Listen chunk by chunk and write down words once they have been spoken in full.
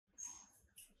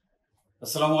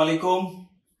Assalamu alaikum,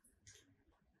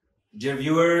 dear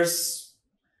viewers,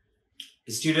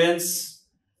 students,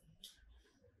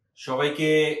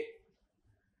 সবাইকে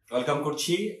welcome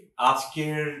করছি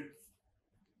আজকের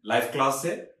লাইভ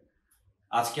ক্লাসে।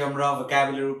 আজকে আমরা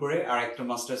ভোকাবুলারির উপরে আরেকটা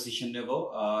মাস্টার সেশন নেব।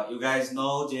 You guys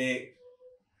know যে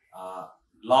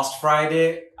last Friday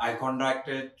I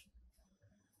conducted,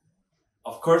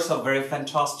 of course, a very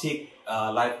fantastic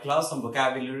live class on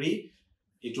vocabulary.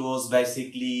 It was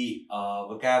basically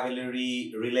vocabulary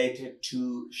related to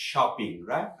shopping,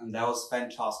 right? And that was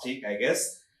fantastic, I guess.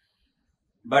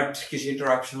 But কিছু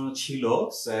interaction ছিল,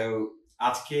 so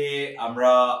আজকে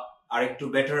আমরা আরেকটু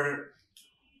better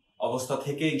অবস্থা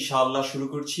থেকে ইনশাআল্লাহ শুরু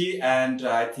করছি, and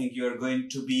I think you are going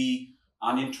to be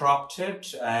uninterrupted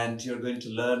and you're going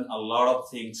to learn a lot of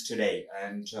things today,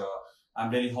 and I'm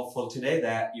really hopeful today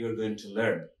that you're going to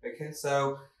learn. Okay, so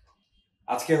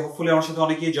আজকে hopefully আমার সাথে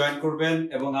অনেকেই join করবেন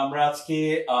এবং আমরা আজকে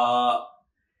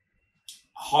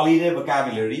holiday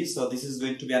vocabulary, so this is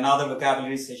going to be another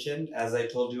vocabulary session. As I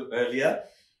told you earlier,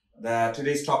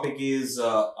 today's topic is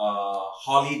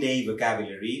holiday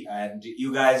vocabulary, and you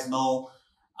guys know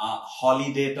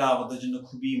holiday টা আমাদের জন্য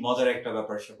খুবই মজার একটা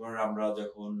ব্যাপার স্যাপার। আমরা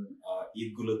যখন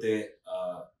ঈদগুলোতে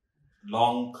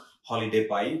লং হলিডে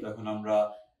পাই তখন আমরা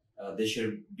দেশের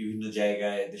বিভিন্ন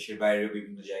জায়গায়, দেশের বাইরের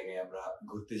বিভিন্ন জায়গায় আমরা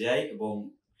ঘুরতে যাই এবং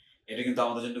এটা কিন্তু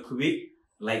আমাদের জন্য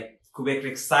খুবই একটা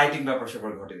এক্সাইটিং ব্যাপার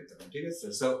স্যাপার ঘটে দিতে পারে, ঠিক আছে?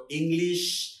 সো ইংলিশ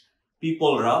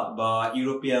পিপলরা বা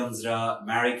ইউরোপিয়ানসরা,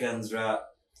 আমেরিকানসরা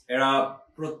এরা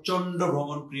প্রচন্ড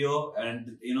ভ্রমণ প্রিয়, and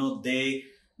you know they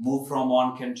move from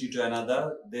one country to another.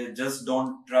 They just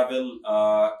don't travel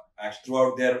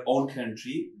throughout their own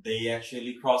country. They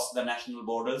actually cross the national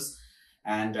borders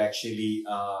and actually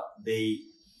they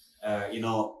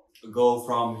go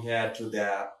from here to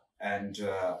there, and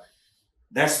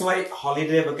that's why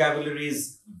holiday vocabulary is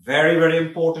very, very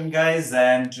important, guys.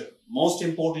 And most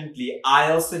importantly,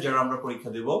 IELTS এ যারা আমরা পরীক্ষা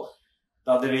দেব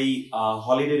তাদের এই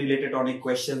holiday related অনেক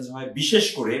questions হয়, বিশেষ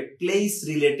করে place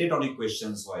related অনেক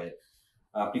কোয়েশ্চেন্স হয়।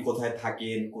 আপনি কোথায়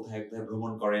থাকেন, কোথায় কোথায়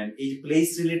ভ্রমণ করেন, এই প্লেস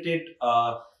রিলেটেড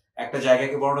একটা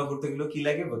জায়গাকে বর্ণনা করতে গেলে কি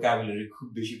লাগে, ভোকাবুলারি খুব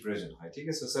বেশি প্রয়োজন হয়, ঠিক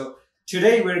আছে? So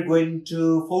today we're going to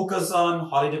focus on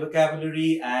holiday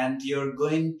vocabulary, and you're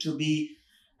going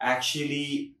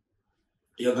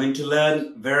to learn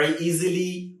very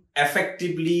easily,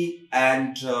 effectively,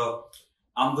 and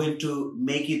I'm going to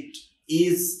make it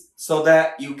easy so that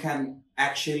you can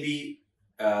actually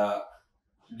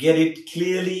get it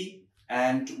clearly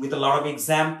and with a lot of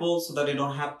examples, so that you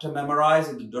don't have to memorize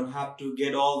and you don't have to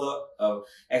get all the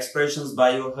expressions by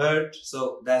your heart. So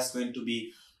that's going to be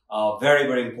very,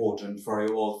 very important for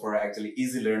you all, for actually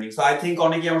easy learning. So I think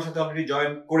অনেকে আমার সাথে already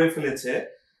join করে ফেলেছে।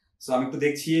 So আমি একটু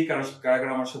দেখছি কারা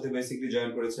কারা আমার সাথে বেসিক্যালি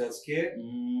জয়েন করেছে আজকে।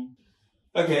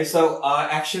 ওকে, সো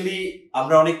অ্যাকচুয়ালি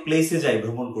আমরা অনেক প্লেসে যাই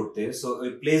ভ্রমণ করতে, সো ওই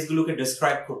প্লেস গুলোকে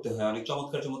ডেসক্রাইব করতে হয় অনেক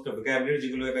চমৎকার চমৎকার ভোকাবুলারি,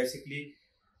 যেগুলো বেসিক্যালি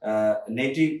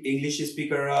নেটিভ ইংলিশ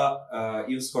স্পিকাররা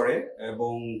ইউজ করে,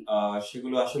 এবং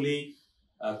সেগুলো আসলে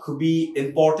খুবই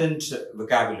ইম্পর্টেন্ট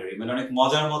ভোকাবুলারি, মানে অনেক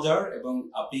মজার এবং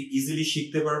আপনি ইজিলি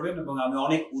শিখতে পারবেন, এবং আমি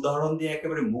অনেক উদাহরণ দিয়ে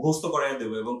একেবারে মুখস্থ করাই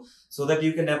দেবো, এবং so that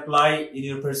you can apply in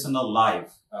your personal life,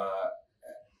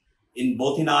 in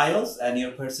both in IELTS and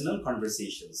your personal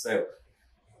conversations. So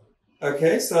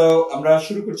okay, so আমরা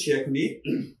শুরু করছি এখনই।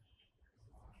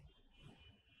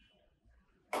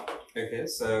 Okay,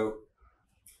 so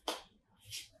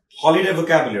holiday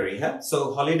vocabulary, হ্যাঁ? So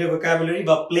holiday vocabulary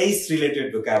বা place related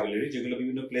vocabulary, যেগুলো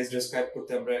বিভিন্ন প্লেস ডেসক্রাইব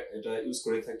করতে আমরা এটা ইউজ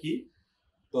করে থাকি।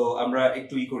 তো আমরা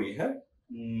একটু করি, হ্যাঁ,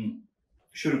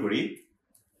 শুরু করি।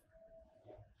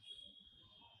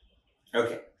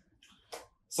 ওকে,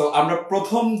 সো আমরা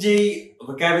প্রথম যে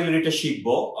vocabularyটা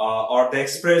শিখবো, or the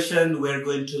expression we're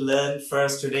going to learn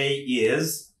first today is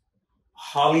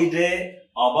holiday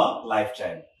of a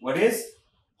lifetime. What is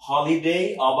holiday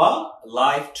of a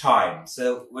lifetime? So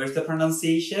where's the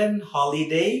pronunciation?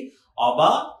 Holiday of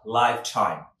a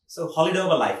lifetime. So holiday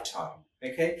of a lifetime.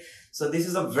 Okay, so this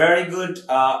is a very good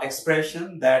expression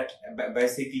that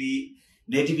basically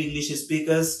native English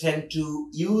speakers tend to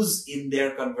use in their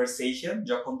conversation.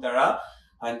 যখন তারা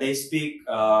and they speak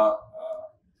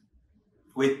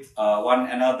with one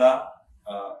another,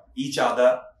 each other,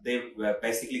 they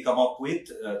basically come up with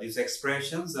these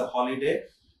expressions, a holiday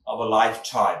of a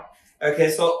lifetime. Okay,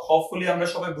 so hopefully আমরা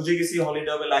সবাই বুঝে গেছি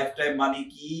holiday of a lifetime মানে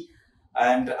কি,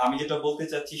 and আমি যেটা বলতে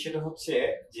চাচ্ছি সেটা হচ্ছে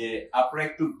যে আপনারা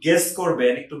একটু গেস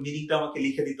করবেন, একটু মিনিংটা আমাকে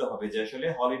লিখে দিতে হবে যে আসলে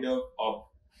holiday of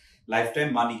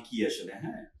lifetime মানে কি আসলে,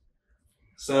 হ্যাঁ?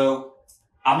 সো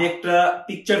আমি একটা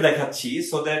পিকচার দেখাচ্ছি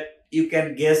so that you can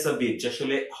guess a bit,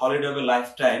 আসলে holiday of a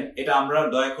lifetime এটা আমরা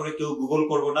দয়া করে কেউ গুগল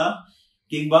করব না,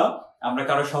 কিংবা আমরা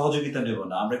কারো সহযোগিতা নেব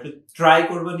না, আমরা একটু ট্রাই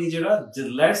করব নিজেরা যে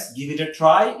let's give it a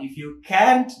try. If you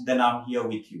can't, then I'm here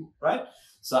with you, right?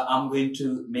 So I'm going to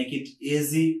make it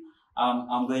easy.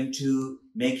 I'm going to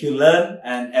make you learn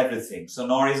and everything. So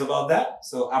no worries about that.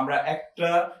 So আমরা একটা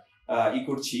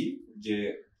করছি যে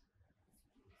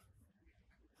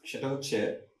সেটা হচ্ছে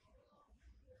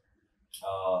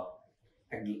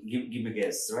give me a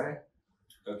guess, right?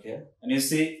 Okay. And you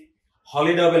see,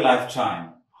 holiday of a lifetime.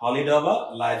 Holiday of a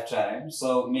lifetime. So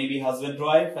maybe husband,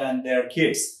 wife, and their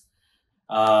kids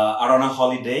are on a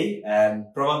holiday, and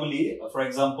probably, for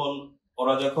example,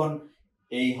 ওরা যখন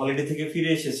এই holiday থেকে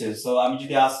ফিরে এসেছে, so আমি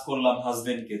যদি ask করলাম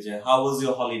হাজবেন্ডকে যে how was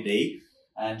your holiday,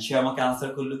 and সে আমাকে আনসার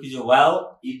করলো কি যে well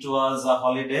it was a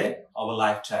holiday of a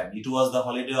life time, it was the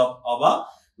holiday of a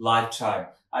life time.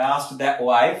 I asked that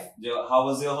wife, how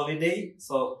was your holiday?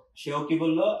 So সেও কি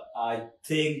বললো, I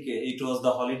think it was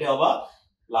the holiday of a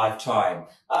lifetime.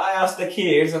 I asked the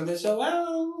kids and they said, well,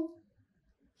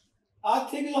 I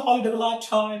think it's a holiday of a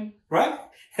lifetime, right?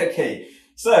 Okay,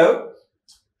 so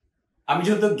আমি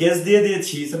যেহেতু guess দিয়ে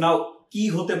দিয়েছি, so now কি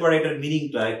হতে পারে এটার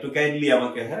মিনিংটা একটু কাইন্ডলি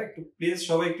আমাকে একটু প্লিজ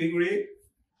সবাই একটু করে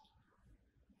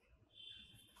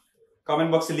কমেন্ট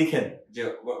বক্সে লিখেন যে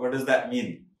what does that mean?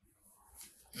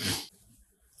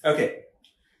 Okay,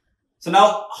 so now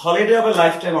holiday of a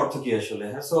lifetime অর্থ কি আসলে?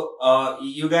 So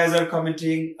you guys are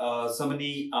commenting so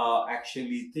many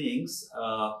actually things.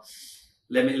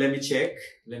 Let me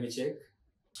check.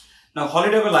 Now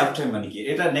holiday of a lifetime মানে কি?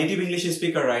 এটা নেটিভ ইংলিশ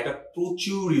স্পিকাররা এটা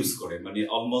প্রচুর ইউজ করে, মানে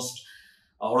অলমোস্ট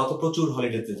ওরা তো প্রচুর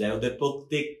হলিডেতে যায়, ওদের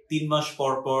প্রত্যেক 3 মাস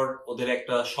পর পর ওদের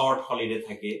একটা শর্ট হলিডে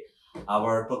থাকে,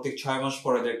 আবার প্রত্যেক 6 মাস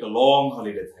পর ওদের একটা লং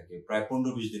হলিডে থাকে, প্রায়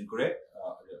 15-20 দিন করে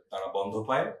তারা বন্ধ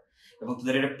পায়, এবং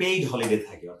তাদের একটা পেইড হলিডে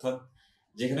থাকে, অর্থাৎ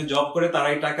যেখানে জব করে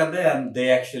তারাই টাকা দেয় and they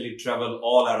actually travel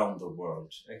all around the world.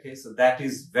 Okay, so that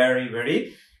is very very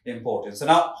important. So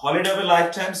now holiday of a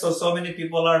lifetime, so many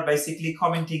people are basically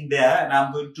commenting there, and I'm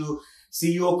going to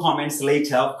see your comments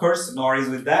later, of course, no worries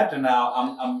with that. And now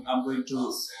I'm going to,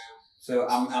 so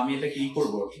আমি এটা কি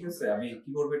করব, ঠিক আছে, আমি কি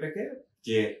করব এটাকে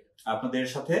যে আপনাদের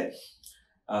সাথে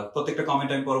প্রত্যেকটা কমেন্ট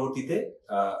আমি পরবর্তীতে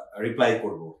রিপ্লাই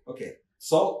করব। ওকে,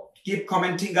 so keep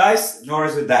commenting guys, no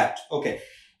worries with that. Okay,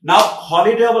 now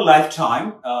holiday of a lifetime,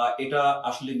 এটা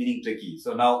আসলে মিনিংটা কি? So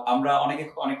now আমরা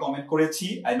অনেক কমেন্ট করেছি,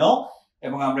 I know,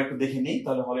 এবং আমরা একটু দেখে নিই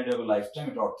তাহলে হলিডে অফ আ লাইফটাইম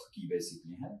এটা অর্থ কি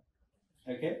বেসিক্যালি। হ্যাঁ,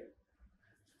 ওকে,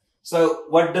 so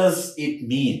what does it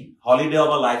mean? Holiday of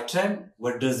a lifetime,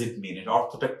 what does it মিন? এর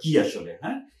অর্থটা কি আসলে?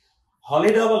 হ্যাঁ,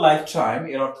 হলিডে অফ আ লাইফটাইম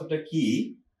এর অর্থটা কি?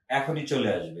 এখনই চলে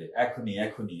আসবে, এখনই,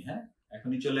 হ্যাঁ,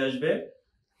 এখনই চলে আসবে।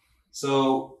 So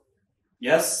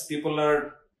yes, people are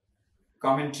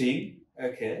commenting.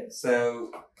 Okay, so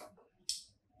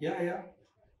yeah,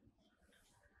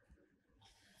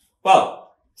 well,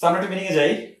 so আমরা একটা মিনিংয়ে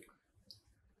যাই।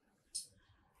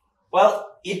 Well,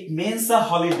 it means a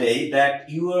holiday that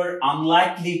you are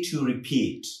unlikely to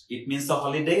repeat. It means a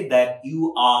holiday that you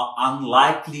are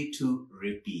unlikely to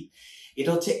repeat. এটা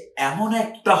হচ্ছে এমন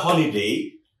একটা holiday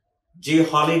যে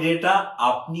হলিডেটা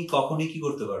আপনি কখনোই কি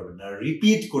করতে পারবেন না,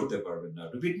 রিপিট করতে পারবেন না।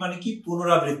 রিপিট মানে কি?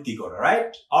 পুনরাবৃত্তি করা,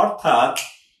 রাইট? অর্থাৎ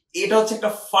এটা হচ্ছে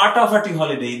একটা ফাটাফাটি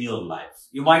holiday in your life.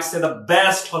 You might say the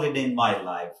best holiday in my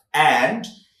life, and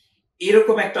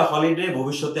এরকম একটা হলিডে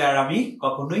ভবিষ্যতে আর আমি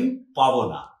কখনোই পাবো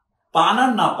না। পান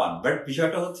আর না পান, বাট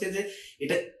বিষয়টা হচ্ছে যে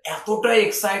এটা এতটাই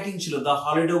এক্সাইটিং ছিল। The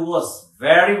holiday was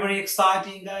very very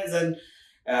exciting guys, and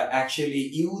actually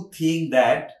you think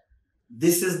that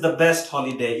this is the best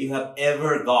holiday you have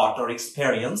ever got or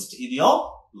experienced in your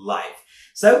life.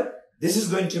 So this is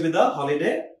going to be the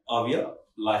holiday of your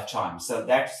lifetime. So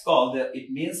that's called, it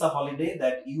means a holiday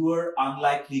that you are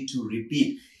unlikely to repeat.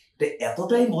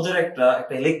 এতটাই মজার একটা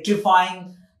electrifying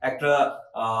একটা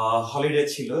holiday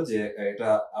ছিল যে এটা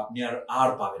আপনি আর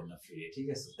পাবেন না ফিরে, ঠিক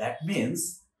আছে? That means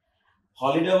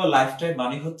holiday of a lifetime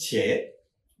মানে হচ্ছে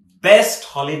best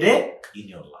holiday in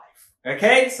your life.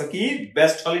 Okay, so keep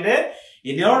best holiday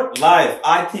in your life.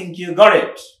 I think you got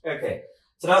it. Okay,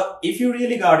 so now if you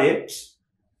really got it,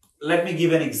 let me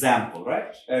give an example,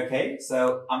 right? Okay, so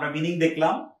আমরা meaning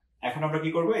দেখলাম, এখন আমরা কি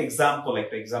করব?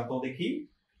 একটা example দেখি,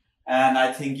 and I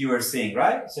think you are seeing,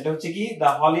 right? সেটা হচ্ছে কি,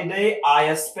 the holiday I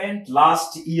spent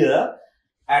last year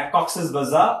at Cox's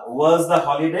Bazar was the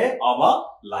holiday of a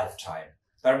lifetime.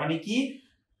 তার মানে কি,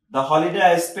 the holiday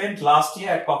I spent last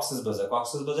year at Cox's Bazar.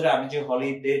 Cox's Bazar আমি যে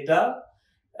হলিডেটা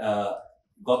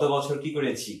গত বছর কি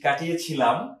করেছি,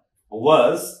 কাটিয়েছিলাম,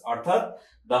 was, অর্থাৎ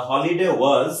the holiday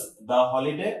was the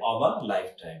holiday of a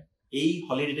lifetime. এই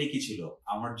হলিডেটাই কি ছিল?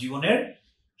 আমার জীবনের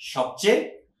সবচেয়ে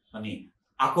মানে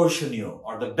আকর্ষণীয়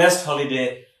or the best holiday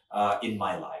in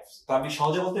my life. তো আমি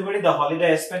সহজে বলতে পারি the holiday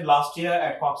I spent last year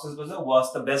at Cox's Bazar was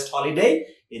the best holiday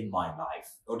in my life.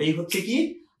 ওটাই হচ্ছে কি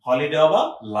holiday of a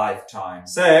lifetime.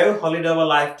 So holiday of a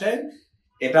lifetime,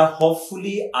 এটা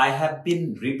hopefully I have been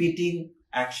repeating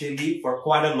actually for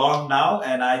quite a long now,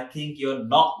 and I think you're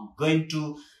not going to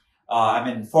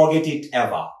forget it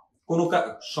ever. কোনো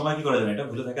সময় কি করা যাবে এটা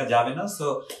ভুলে থাকা যাবে না। সো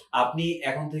আপনি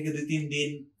এখন থেকে 2-3 দিন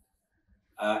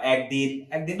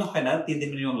একদিন হয় না, 3 দিন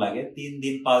মিনিমাম লাগে, 3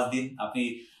 দিন 5 দিন আপনি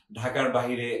ঢাকার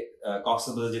বাইরে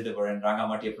কক্সবাজার যেতে পারেন,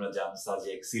 রাঙামাটি আপনারা যান,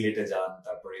 সাজেক, সিলেটে যান,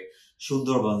 তারপরে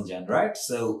সুন্দরবন যান, রাইট?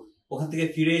 সো ওখান থেকে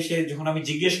ফিরে এসে যখন আমি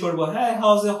জিজ্ঞেস করবো হ্যাঁ হাউ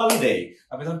ওয়াজ দ্য হলিডে,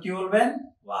 আপনি তখন কি বলবেন?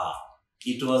 Wow,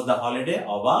 it was the holiday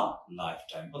of a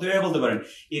lifetime. অথবা বলতে পারেন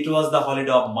ইট was the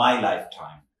holiday of my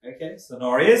lifetime. Okay, so no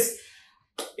worries,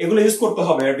 এগুলো ইউজ করতে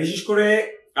হবে। আর বিশেষ করে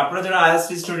আপনারা যারা IELTS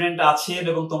স্টুডেন্ট আছেন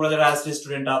এবং তোমরা যারা IELTS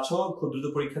স্টুডেন্ট আছো, খুব দ্রুত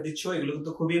পরীক্ষা দিচ্ছ, এগুলো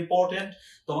কিন্তু খুবই ইম্পর্টেন্ট।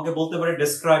 তোমাকে বলতে পারে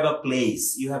describe a place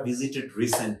you have visited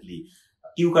recently,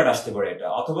 cue card আসতে পারে এটা,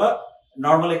 অথবা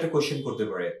নর্মাল একটা কোশ্চেন করতে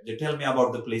পারে যে tell me about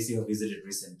the place you have visited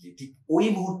recently. ঠিক ওই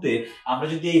মুহূর্তে আমরা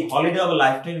যদি এই হলিডে অফ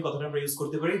লাইফ টাইম কথাটা আমরা ইউজ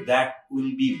করতে পারি, that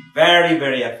will be very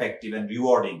very effective and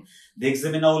rewarding. The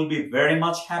examiner will be very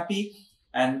much happy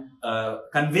and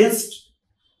convinced.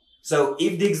 So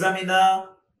if the examiner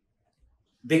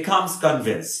becomes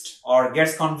convinced or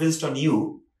gets convinced on you,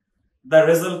 the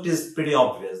result is pretty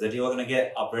obvious that you are going to get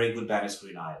a very good band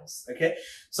score in IELTS. Okay,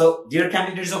 so dear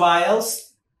candidates of IELTS,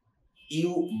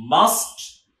 you must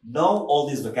know all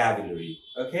this vocabulary.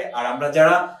 Okay, আর আমরা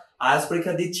যারা IELTS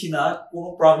পরীক্ষা দিচ্ছি না কোনো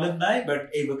problem নাই, but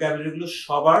এই vocabulary গুলো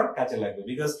সবার কাজে লাগবে।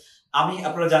 বিকজ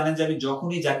আপনারা জানেন যে আমি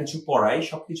যখনই যা কিছু পড়াই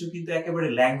সবকিছু কিন্তু একেবারে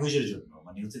ল্যাঙ্গুয়েজের জন্য,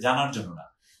 মানে হচ্ছে জানার জন্য না,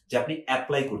 যে আপনি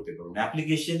অ্যাপ্লাই করতে পারবেন।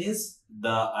 অ্যাপ্লিকেশন ইজ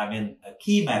দ্য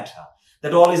কি matter,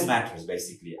 that always matters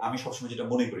basically. আমি সবসময় যেটা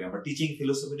মনে করি, আমরা টিচিং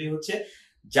ফিলোসফিটি হচ্ছে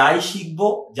যাই শিখবো,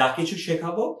 যা কিছু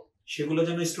শেখাবো, সেগুলো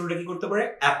যেন স্টুডেন্ট কি করতে পারে,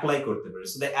 অ্যাপ্লাই করতে পারে।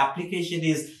 So the application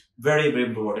is very very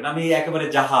important. আমি একেবারে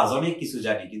জাহাজ অনেক কিছু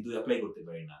জানি কিন্তু অ্যাপ্লাই করতে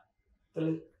পারি না,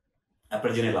 তাহলে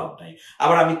আপনার জেনে লাভ নাই।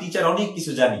 আবার আমি টিচার অনেক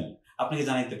কিছু জানি, আপনাকে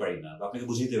জানাইতে পারি না বা আপনাকে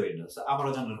বুঝাইতে পারি না,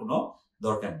 আমারও জানার কোনো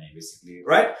দরকার নেই বেসিক্যালি,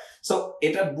 রাইট? সো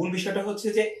এটা মূল বিষয়টা হচ্ছে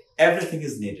যে everything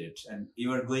is needed and you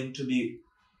are going to be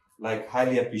like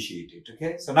highly appreciated. Okay,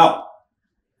 so now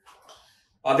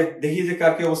দেখি যে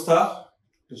কার কি অবস্থা,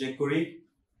 একটু চেক করি।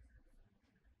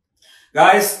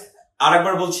 গাইস,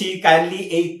 আরেকবার বলছি, কাইন্ডলি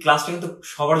এই ক্লাসটা কিন্তু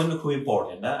সবার জন্য খুব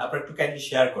ইম্পর্টেন্ট, হ্যাঁ? আপনারা একটু কাইন্ডলি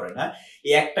শেয়ার করেন। হ্যাঁ,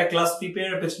 এই একটা ক্লাস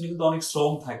প্রিপেয়ার পেছনে কিন্তু অনেক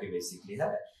শ্রম থাকে বেসিক্যালি,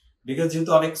 হ্যাঁ? বিকজ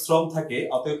যেহেতু অনেক শ্রম থাকে,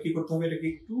 অতএব কি করতে হবে, এটাকে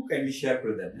একটু কাইন্ডলি শেয়ার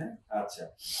করে দেন। হ্যাঁ, আচ্ছা।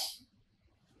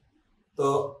 তো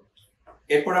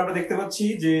এরপর আমরা দেখতে পাচ্ছি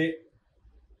যে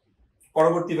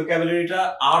পরবর্তী ভোকাবুলারিটা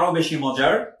আরো বেশি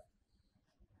মজার,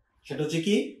 সেটা হচ্ছে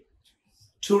কি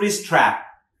টুরিস্ট ট্র্যাপ।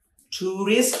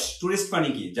 টুরিস্ট মানে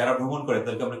কি, যারা ভ্রমণ করে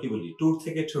তাদেরকে আমরা কি বলি, ট্যুর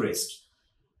থেকে টুরিস্ট।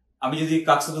 আমি যদি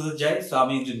কক্সবাজার যাই তো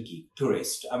আমি একজন কি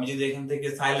টুরিস্ট। আমি যদি এখান থেকে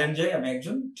থাইল্যান্ড যাই আমি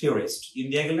একজন টুরিস্ট।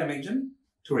 ইন্ডিয়া গেলে আমি একজন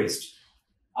টুরিস্ট।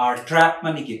 আর ট্র্যাপ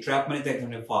মানে কি, ট্র্যাপ মানে তো এক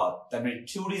ধরনের ফাঁদ, তার মানে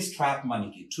টুরিস্ট ট্র্যাপ মানে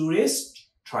কি, tourist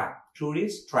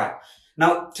trap.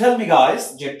 Now tell me guys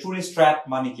যে টুরিস্ট ট্র্যাপ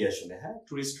মানে কি আসলে? হ্যাঁ,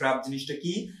 টুরিস্ট ট্র্যাপ জিনিসটা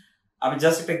কি? আমি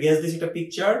জাস্ট একটা গেস দিছি, একটা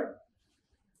picture.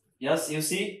 Yes, you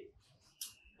see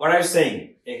what are you saying?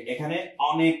 এখানে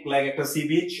অনেক লাইক একটা sea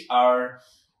beach, R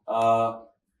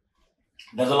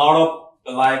there's a lot of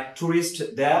like tourists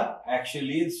there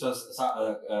actually. It's just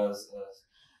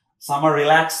some are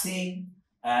relaxing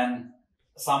and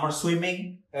some are swimming,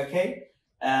 okay,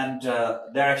 and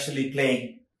they're actually playing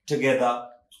together.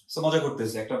 So মজা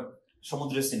করতেছে, একটা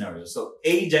সমুদ্রের scenario. So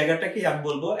এই জায়গাটাকে আমি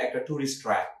বলবো একটা tourist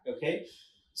trap. Okay,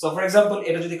 so for example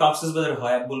এটা যদি কক্সবাজার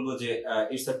হয় আমি বলবো যে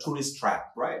it's a tourist trap,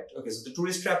 right? Okay, so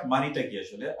tourist trap মানেটা কি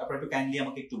আসলে? আপনারা একটু কাইন্ডলি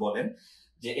আমাকে একটু বলেন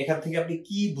যে এখান থেকে আপনি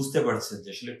কি বুঝতে পারছেন যে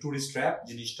আসলে টুরিস্ট ট্র্যাপ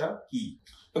জিনিসটা কি?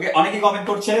 ওকে, অনেকে কমেন্ট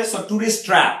করছে, so tourist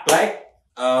trap like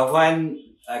when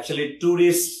actually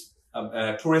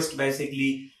tourists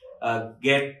basically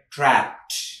get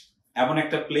trapped এমন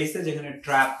একটা প্লেসে যেখানে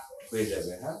ট্র্যাপ হয়ে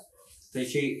যাবে। হ্যাঁ, তো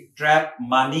সেই ট্র্যাপ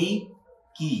মানি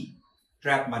কি,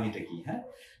 ট্র্যাপ মানিটা কি? হ্যাঁ,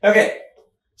 ওকে,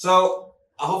 সো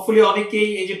হোপফুলি অনেকেই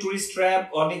এই যে টুরিস্ট ট্র্যাপ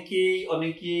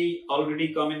অনেকেই অলরেডি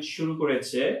কমেন্ট শুরু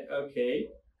করেছে। ওকে,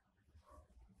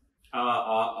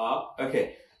 ওকে,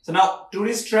 so now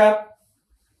tourist trap,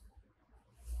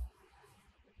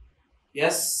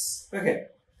 yes, ওকে,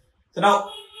 সো নাও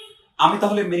আমি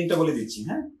তাহলে মিনিংটা বলে দিচ্ছি।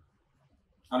 হ্যাঁ,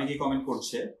 অনেকেই কমেন্ট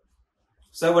করছে।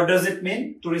 So what does it mean,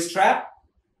 tourist trap?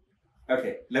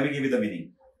 Okay, let me give you the meaning.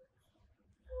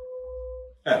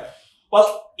 Well,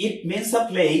 it means a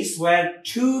place where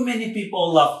too many people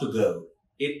love to go.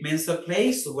 It means a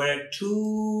place where too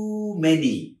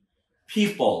many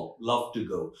people love to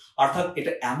go. অর্থাৎ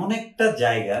এটা এমন একটা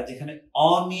জায়গা যেখানে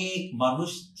অনেক মানুষ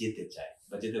যেতে চায়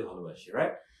বা যেতে ভালোবাসে,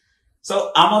 রাইট? সো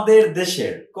আমাদের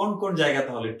দেশের কোন কোন জায়গা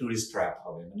তাহলে টুরিস্ট ট্র্যাপ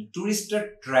হবে? মানে টুরিস্টের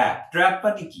ট্র্যাপ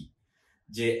মানে কি?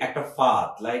 যে একটা ফাঁদ,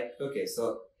 লাইক ওকে, সো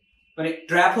মানে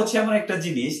ট্র্যাপ হচ্ছে এমন একটা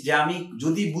জিনিস যে আমি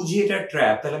যদি বুঝি এটা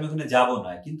ট্র্যাপ তাহলে আমি ওখানে যাবো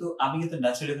না, কিন্তু আমি কিন্তু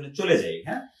ন্যাচারালি ওখানে চলে যাই।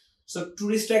 হ্যাঁ, সো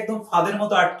টুরিস্টরা একদম ফাঁদের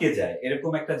মতো আটকে যায়,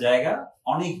 এরকম একটা জায়গা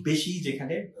অনেক বেশি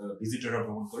যেখানে ভিজিটররা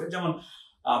ভ্রমণ করে। যেমন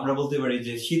আমরা বলতে পারি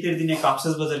যে শীতের দিনে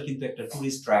কক্সবাজার কিন্তু একটা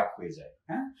টুরিস্ট ট্র্যাপ হয়ে যায়।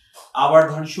 হ্যাঁ, আবার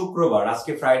ধরেন শুক্রবার,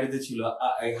 আজকে ফ্রাইডেতে ছিল,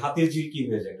 হাতির ঝিল কি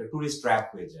হয়ে যায়? একটা টুরিস্ট ট্র্যাপ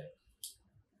হয়ে যায়।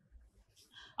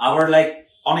 আবার লাইক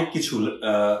অনেক কিছু,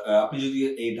 আপনি যদি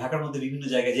এই ঢাকার মধ্যে বিভিন্ন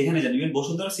জায়গায় যেখানে যান, ইভেন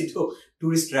বসুন্ধরা সিটিও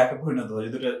টুরিস্ট ট্র্যাপে পরিণত হয়,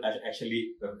 যেটা অ্যাকচুয়ালি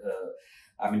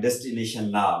আমি ডেস্টিনেশন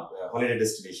না, হলিডে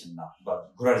ডেস্টিনেশন না বা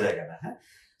ঘোরার জায়গা না। হ্যাঁ,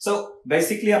 সো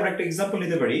বেসিক্যালি আমরা একটা এক্সাম্পল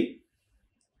নিতে পারি।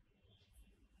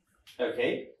 ওকে,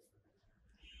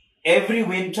 every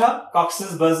winter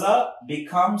Cox's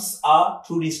becomes a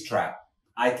tourist trap.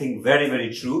 I think very very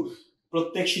true.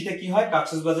 প্রত্যেক শীতে কি হয়?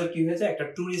 কক্সবাজার কি হয়ে যায়? একটা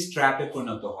টুরিস্ট ট্র্যাপে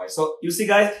পরিণত হয়। সো ইউ সি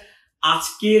গাইস,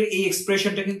 আজকের এই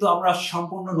এক্সপ্রেশনটা কিন্তু আমরা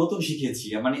সম্পূর্ণ নতুন শিখেছি।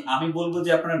 মানে আমি বলবো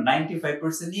যে আপনারা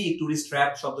 95% এই টুরিস্ট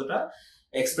ট্র্যাপ শব্দটা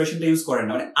এক্সপ্রেশনটা ইউজ করেন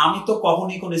না। মানে আমি তো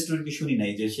কখনোই কোন স্টুডেন্টকে শুনি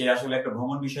নাই যে সে আসলে একটা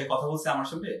ভ্রমণ বিষয়ে কথা বলছে আমার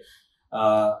সঙ্গে,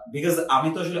 বিকজ আমি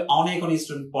তো আসলে অনেক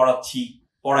স্টুডেন্ট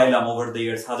পড়াইলাম ওভার দ্য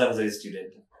ইয়ার্স, হাজার হাজার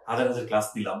স্টুডেন্ট, হাজার হাজার ক্লাস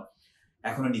নিলাম,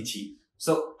 এখনো নিচ্ছি।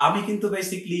 সো আমি কিন্তু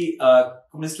বেসিক্যালি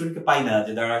কোন স্টুডেন্টকে পাই না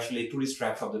যে তারা আসলে টুরিস্ট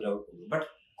ট্র্যাপ শব্দটা, বাট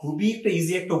খুবই একটা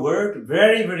ইজি একটা word,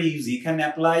 very very easy, can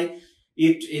apply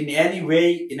it in any way,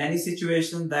 in any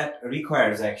situation that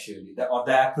requires actually or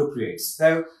that appropriates. So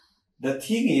the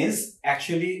thing is,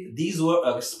 actually these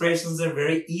expressions are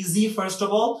very easy first of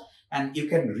all, and you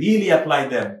can really apply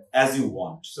them as you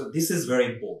want. So this is very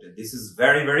important. This is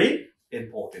very very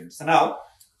important. So now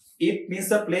it means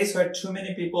a place where too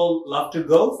many people love to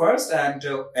go first, and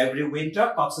every winter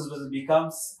Cox's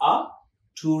becomes a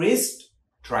tourist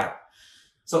trap.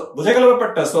 So বুঝা গেল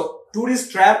ব্যাপারটা? So tourist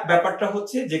trap ব্যাপারটা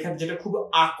হচ্ছে যেখানে, যেটা খুব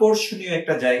আকর্ষণীয়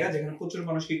একটা জায়গা যেখানে প্রচুর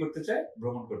মানুষ কি করতে চায়?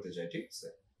 ভ্রমণ করতে চায়। ঠিক আছে,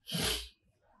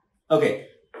 ওকে,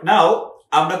 নাও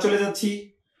আমরা চলে যাচ্ছি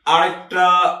আরেকটা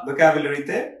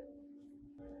ভোকাবুলারিতে।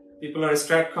 পিপল আর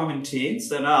স্টার্ট কমেন্টিং।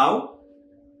 সো নাও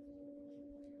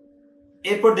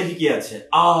এরপর দেখি কি আছে।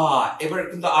 এবার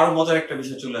কিন্তু আরো মজার একটা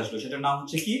বিষয় চলে আসলো, সেটার নাম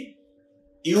হচ্ছে কি?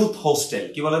 Youth hostel.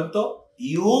 কি বলেন তো?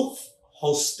 Youth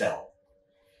hostel.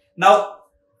 নাও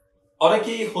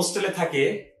অনেকেই হোস্টেলে থাকে,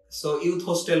 সো ইউথ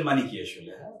হোস্টেল মানে কি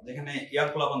আসলে? যেখানে ইয়াং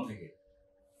পোলাপান থাকে।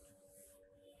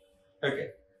 ওকে,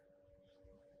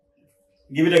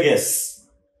 গিভ ইট আ গেস।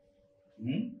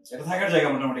 এটা থাকার জায়গা,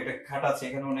 মোটামুটি একটা খাট আছে,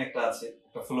 এখানে অনেকটা আছে,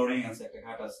 একটা ফ্লোরিং আছে, একটা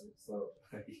খাট আছে। সো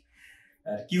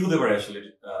কি হতে পারে আসলে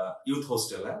ইউথ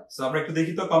হোস্টেল? সো আমরা একটু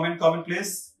দেখি তো, কমেন্ট প্লিজ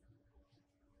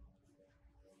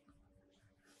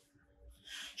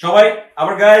সবাই।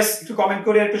 আবার গাইস একটু কমেন্ট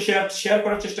করে একটু শেয়ার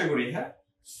করার চেষ্টা করি। হ্যাঁ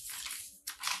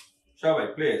সবাই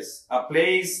please. A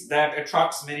place that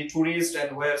attracts many tourists and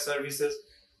where services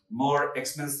more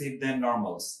expensive than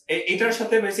normals. এটার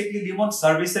সাথে বেসিক্যালি লিমন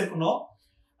সার্ভিসের কোনো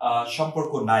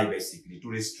সম্পর্ক নাই। বেসিক্যালি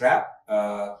টুরিস্ট ট্র্যাপ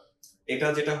এটা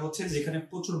যেটা হচ্ছে যেখানে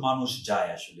প্রচুর মানুষ যায়,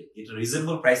 আসলে এটা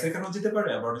রিজনেবল প্রাইসের কারণে যেতে পারে,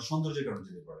 আবার অনেক সৌন্দর্যের কারণে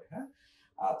যেতে পারে। হ্যাঁ,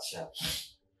 আচ্ছা,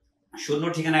 শূন্য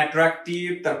ঠিকানা অ্যাট্রাকটিভ।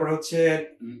 তারপর হচ্ছে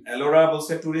এলোরা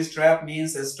বলছে tourist trap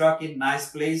means stock in nice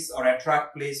place or attract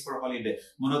place for holiday.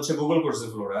 মনে হচ্ছে গুগল করছে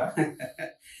ফ্লোরা।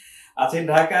 আচ্ছা,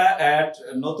 ঢাকা এট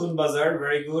নতুন বাজার,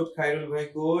 ভেরি গুড। খাইরুল ভাই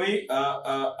কই?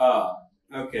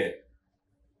 ওকে,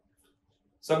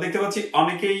 সব দেখতে পাচ্ছি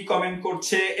অনেকেই কমেন্ট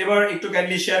করছে। এবার একটু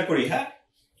কাইন্ডলি শেয়ার করি। হ্যাঁ,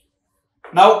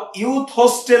 নাও ইউথ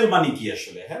হোস্টেল মানে কি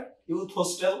আসলে? হ্যাঁ, youth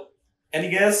hostel, any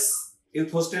guess? Youth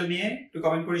hostel নিয়ে একটু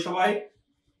কমেন্ট করি সবাই।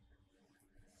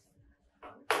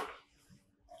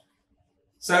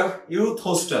 So, youth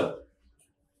hostel.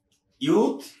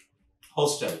 Youth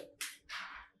hostel.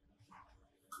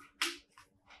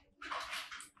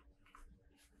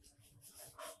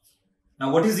 Now,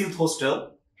 what is youth hostel?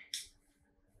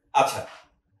 আচ্ছা,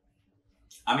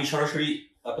 আমি সরাসরি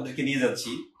আপনাদেরকে নিয়ে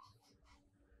যাচ্ছি।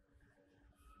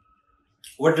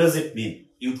 What does it mean,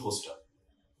 youth hostel?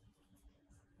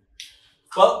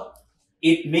 Well,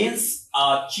 it means a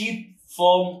cheap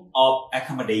form of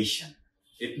accommodation.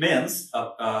 It means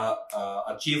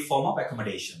a cheap form of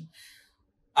accommodation.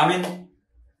 I mean,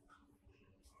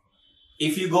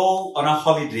 if you go on a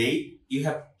holiday, you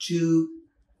have to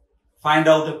find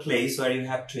out the place where you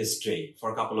have to stay for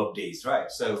a couple of days, right?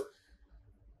 So,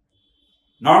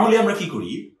 normally আমরা কি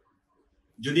করি?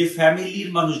 যদি ফ্যামিলির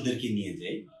মানুষদেরকে নিয়ে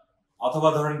যাই অথবা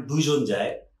ধরেন দুইজন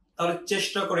যায়, তাহলে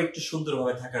চেষ্টা করে একটু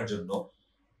সুন্দরভাবে থাকার জন্য,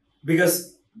 বিকজ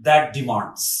that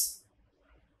demands.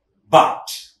 But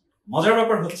মজার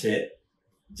ব্যাপার হচ্ছে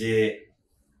যে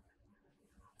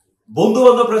বন্ধু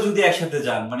বান্ধবরা যদি একসাথে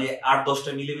যান, মানে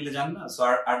 8-10টা মিলে যান না, সো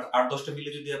 8-10টা মিলে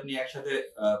যদি আপনি একসাথে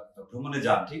ভ্রমণে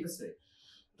যান, ঠিক আছে,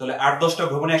 তাহলে 8-10টা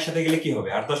ভ্রমণে একসাথে গেলে কি হবে?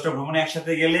 8-10টা ভ্রমণে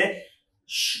একসাথে গেলে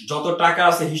যত টাকা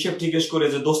আছে হিসেব ঠিকেস করে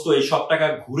যে দোস্ত এই সব টাকা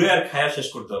ঘুরে আর খায়া শেষ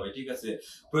করতে হবে, ঠিক আছে,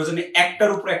 প্রয়োজনে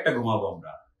একটার উপর একটা ঘুমাবো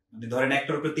আমরা, মানে ধরেন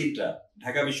একটার উপরে 3টা,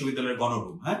 ঢাকা বিশ্ববিদ্যালয়ের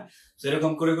গণরুম, হ্যাঁ,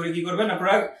 সেরকম করে করে কি করবেন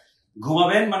আপনারা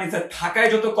ঘুমাবেন, মানে থাকায়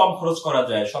যত কম খরচ করা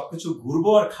যায় সবকিছু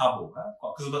ঘুরবো আর খাবো। হ্যাঁ,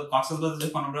 কক্সবাজার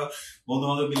যখন আমরা বন্ধু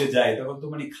বান্ধব মিলে যাই তখন তো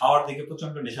মানে খাওয়ার দিকে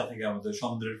প্রচন্ড নেশা থাকে আমাদের,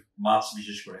 সমুদ্রের মাছ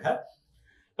বিশেষ করে। হ্যাঁ,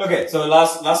 ওকে, সো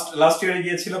লাস্ট ইয়ারে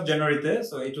গিয়েছিলাম জানুয়ারিতে,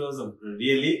 so it was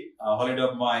really holiday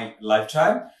of my life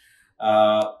time.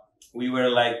 We were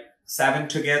like 7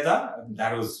 together.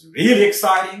 That was really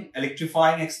exciting,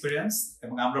 electrifying experience,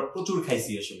 এবং আমরা প্রচুর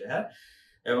খাইছি আসলে। হ্যাঁ,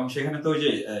 এবং সেখানে তো ওই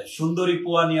যে সুন্দরী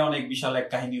পোয়া নিয়ে অনেক বিশাল এক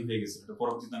কাহিনী হয়ে গেছিল,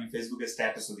 পরবর্তীতে আমি ফেসবুকে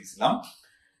স্ট্যাটাসও দিয়েছিলাম।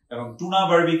 এবং tuna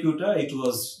বারবিকিউটা, it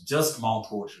was just mouth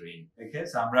watering. Okay,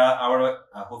 so আমরা আবার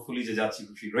হোপফুলি যে যাচ্ছি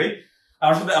খুব শীঘ্রই,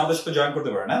 আমাদের সাথে জয়েন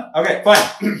করতে পারে না। ওকে, ফাইন।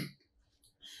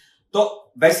 তো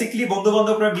বেসিক্যালি বন্ধু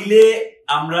বান্ধবরা মিলে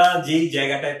আমরা যেই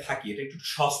জায়গাটায় থাকি এটা একটু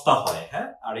সস্তা হয়। হ্যাঁ,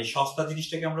 আর এই সস্তা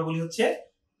জিনিসটাকে আমরা বলি হচ্ছে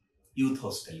ইউথ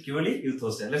হোস্টেল। কি বলি? Youth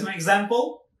hostel. Let's make example.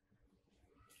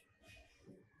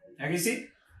 You see,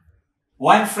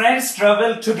 when friends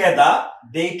travel together,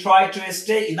 they try to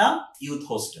stay in a youth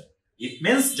hostel. It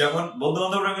means যখন বন্ধু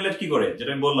বান্ধবরা মিলে কি করে,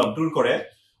 যেটা আমি বললাম, ট্যুর করে,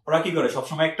 ওরা কি করে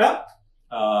সবসময় একটা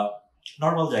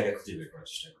নর্মাল জায়গা খুঁজে বের করার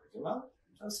চেষ্টা করে,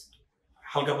 জাস্ট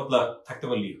হালকা পাতলা থাকতে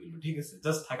পারলেই হইলো, ঠিক আছে,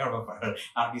 জাস্ট থাকার ব্যাপার,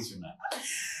 আর কিছু না।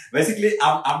 বেসিক্যালি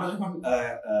আমরা যখন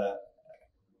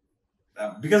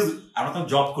বিকজ আমরা তো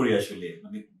জব করি আসলে,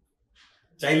 মানে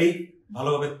চাইলেই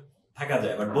ভালোভাবে থাকা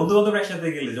যায়, বাট বন্ধু বান্ধব একসাথে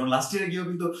গেলে, যেমন লাস্ট ইয়ারে গিয়েও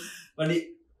কিন্তু মানে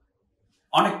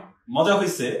অনেক মজা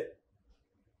হয়েছে,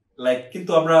 লাইক,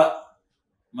 কিন্তু আমরা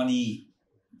মানে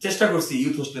চেষ্টা করছি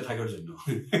ইউথ হোস্টেলে থাকার জন্য।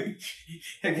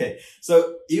 ওকে, সো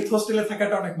ইউথ হোস্টেলে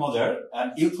থাকাটা অনেক মজার। আর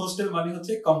ইউথ হোস্টেল মানে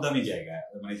হচ্ছে কম দামি জায়গা,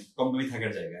 মানে কম দামি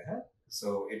থাকার জায়গা। হ্যাঁ, সো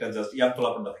এটা জাস্ট ইয়াং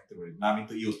পোলাপানরা থাকতে পারি না, আমি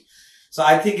তো ইউথ। সো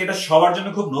আই থিঙ্ক এটা সবার জন্য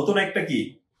খুব নতুন একটা কি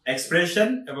এক্সপ্রেশন,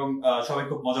 এবং সবাই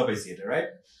খুব মজা পাইছি এটা, রাইট?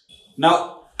 নাও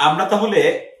আমরা তাহলে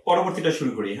পরবর্তীটা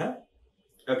শুরু করি। হ্যাঁ,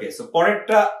 ওকে, সো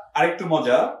পরেরটা আরেকটু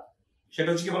মজা, সেটা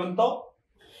হচ্ছে কি বলেন তো?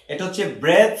 এটা হচ্ছে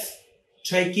ব্রেথ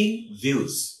টেকিং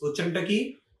ভিউজ। উচ্চারণটা কি?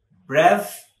 Breadth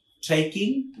taking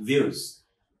views.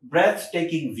 Breadth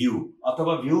taking view,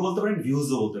 অথবা ভিউ বলতে পারেন,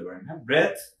 ভিউজও বলতে পারেন। হ্যাঁ,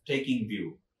 ব্রেথ টেকিং ভিউ।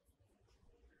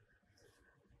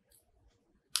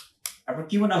 আপনার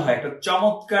কি মনে হয় একটা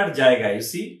চমৎকার জায়গা? You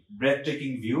C, breadth taking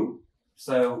view.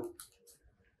 So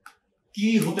কি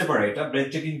হতে পারে এটা? ব্রেথ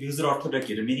টেকিং ভিউজ এর অর্থটা কি?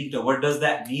 এটা মিনিংটা, what does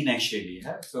that mean actually?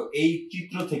 হ্যাঁ, সো এই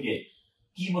চিত্র থেকে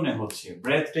কি মনে হচ্ছে?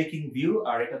 ব্রেথ টেকিং ভিউ,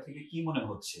 আর এটা থেকে কি মনে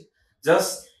হচ্ছে?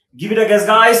 Just give it a guess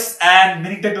guys, and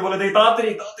মিনিংটা একটু বলে দেই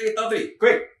তাড়াতাড়ি তাড়াতাড়ি তাড়াতাড়ি,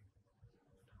 কুইক।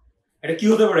 এটা কি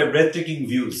হতে পারে ব্রেথ টেকিং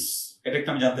ভিউজ? এটা একটু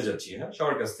আমি জানতে চাচ্ছি, হ্যাঁ,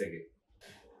 সবার কাছ থেকে।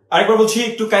 আরেকবার বলছি,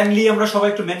 একটু কাইন্ডলি আমরা সবাই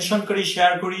একটু মেনশন করি,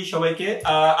 শেয়ার করি সবাইকে।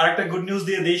 আরেকটা গুড নিউজ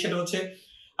দিয়ে দেই, সেটা হচ্ছে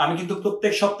আমি কিন্তু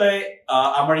প্রত্যেক সপ্তাহে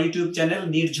আমার ইউটিউব চ্যানেল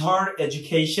নির্ঝর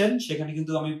এডুকেশন, সেখানে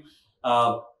কিন্তু আমি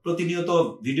প্রতিনিয়ত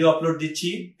ভিডিও আপলোড দিচ্ছি।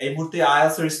 এই মুহূর্তে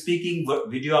আইএলটিএস এর স্পিকিং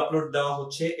ভিডিও আপলোড দেওয়া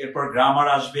হচ্ছে, এরপর গ্রামার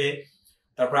আসবে,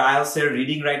 তারপরে আইএলটিএস এর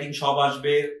রিডিং রাইটিং সব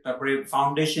আসবে, তারপরে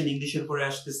ফাউন্ডেশন ইংলিশের উপরে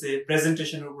আসতেছে,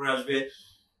 প্রেজেন্টেশনের উপরে আসবে,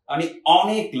 মানে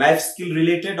অনেক লাইফ স্কিল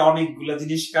রিলেটেড অনেকগুলা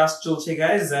জিনিস কাজ চলছে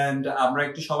গাইজ। এন্ড আমরা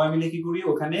একটু সবাই মিলে কি করি,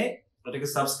 ওখানে ওটাকে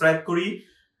সাবস্ক্রাইব করি,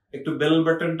 একটু বেল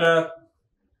বাটনটা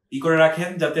করে রাখেন,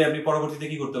 যাতে আপনি পরবর্তীতে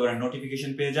কি করতে পারেন,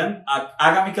 নোটিফিকেশন পেয়ে যান।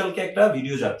 আগামীকালকে একটা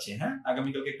ভিডিও যাচ্ছে, হ্যাঁ,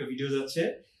 আগামীকালকে একটা ভিডিও যাচ্ছে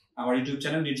আমার ইউটিউব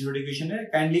চ্যানেল নির্ঝর এডুকেশনে,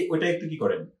 কাইন্ডলি ওইটা একটু কি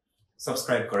করেন,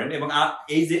 সাবস্ক্রাইব করেন। এবং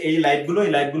এই যে এই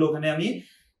লাইভগুলো ওখানে আমি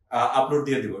আপলোড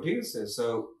দিয়ে দিব, ঠিক আছে? সো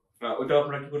ওইটাও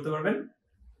আপনারা কি করতে পারবেন,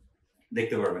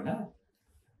 দেখতে পারবেন। হ্যাঁ,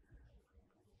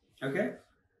 ওকে,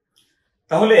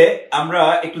 তাহলে আমরা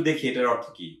একটু দেখি এটার অর্থ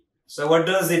কি। So what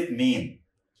does it mean?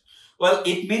 Well,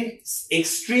 it means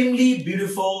extremely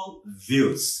beautiful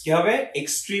views. কি হবে?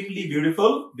 Extremely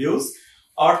beautiful views,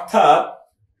 অর্থাৎ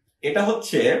এটা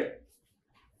হচ্ছে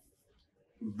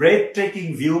breathtaking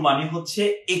view মানে হচ্ছে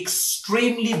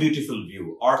extremely beautiful view,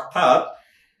 অর্থাৎ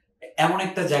এমন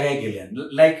একটা জায়গায় গেলেন,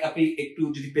 লাইক আপনি একটু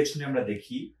যদি পেছনে আমরা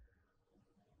দেখি,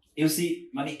 ইউ সি,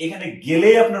 মানে এখানে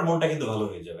গেলেই আপনার মনটা কিন্তু ভালো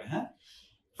হয়ে যাবে। হ্যাঁ,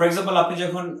 ফর এক্সাম্পল আপনি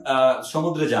যখন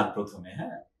সমুদ্রে যান প্রথমে,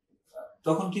 হ্যাঁ,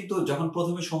 তখন কিন্তু যখন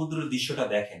প্রথমে সমুদ্রের দৃশ্যটা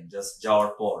দেখেন, জাস্ট যাওয়ার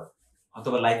পর,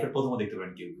 অথবা লাইফের প্রথমে দেখতে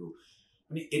পারেন কেউ কেউ,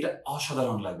 মানে এটা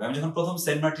অসাধারণ লাগবে। আমি যখন প্রথম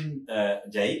সেন্ট মার্টিন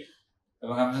যাই,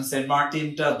 এবং আমি যখন সেন্ট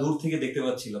মার্টিনটা দূর থেকে দেখতে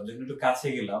পাচ্ছিলাম, যখন একটু কাছে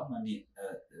গেলাম, মানে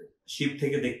শিপ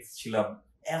থেকে দেখছিলাম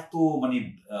এত মানে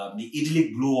ইডলিক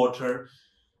blue water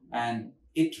and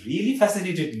it really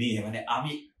fascinated me মানে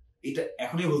আমি এটা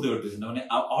এখনই বলতে পারতেছি না মানে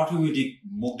অটোমেটিক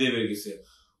মুখ দিয়ে বেরিয়ে গেছে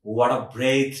what a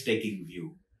breadth taking view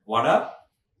what a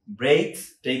breadth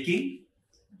taking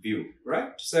view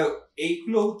right so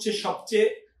এইগুলো হচ্ছে সবচেয়ে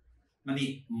মানে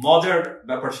মজার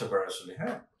ব্যাপার স্যাপার আসলে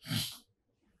হ্যাঁ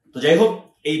তো যাই হোক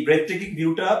এই ব্রেথ টেকিং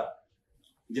ভিউটা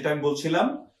যেটা আমি বলছিলাম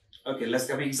okay let's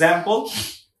give example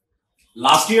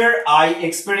last year I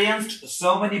experienced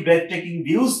so many breathtaking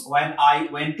views when I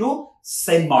went to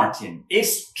Saint Martin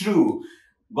it's true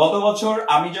গত বছর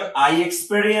আমি I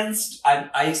experienced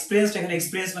এখানে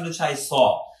experience মানে হচ্ছে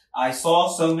I saw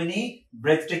so many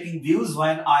breathtaking views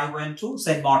when I went to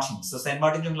Saint Martin so Saint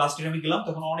Martin যখন last year আমি গেলাম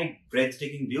তখন অনেক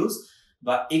breathtaking views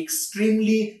বা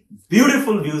extremely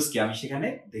beautiful views কি আমি সেখানে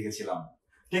দেখেছিলাম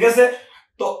ঠিক আছে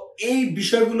তো এই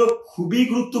বিষয়গুলো খুবই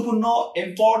গুরুত্বপূর্ণ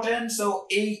ইম্পর্টেন্ট সো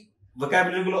এই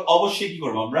vocabulary গুলো অবশ্যই কি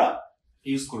করব আমরা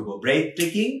ইউজ করব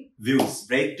breathtaking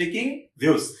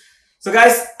views সো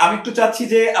গাইস আমি একটু চাচ্ছি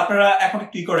যে আপনারা এখন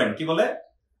একটু করেন কি বলে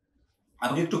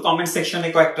আপনি একটু কমেন্ট সেকশনে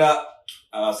কয়েকটা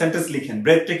সেন্টেন্স লিখেন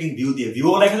breathtaking view দিয়ে ভিউ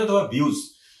লেখেন অথবা views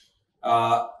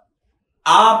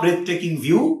a breathtaking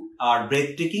view R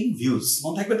breathtaking views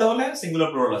মনে থাকবে তাহলে সিঙ্গুলার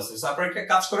প্লুরাল আছে সো আপনারা একটা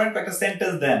কাজ করেন একটা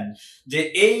সেন্টেন্স দেন যে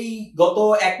এই গত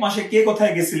এক মাসে কে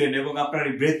কোথায় গেছিলেন এবং আপনারা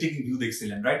এই breathtaking view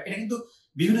দেখছিলেন রাইট এটা কিন্তু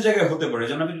বিভিন্ন জায়গায় হতে পারে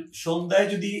যেমন আপনি সন্ধ্যায়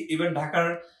যদি ইভেন ঢাকার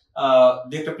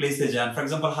যে একটা প্লেসে যান ফর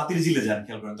এক্সাম্পল হাতিরঝিলে যান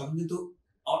খেয়াল করেন তখন কিন্তু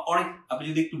অনেক আপনি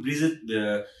যদি একটু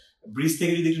ব্রিজ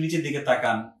থেকে যদি একটু নিচের দিকে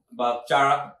তাকান বা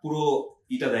পুরো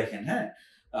ইটা দেখেন হ্যাঁ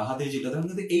হাতিরঝিলটা তখন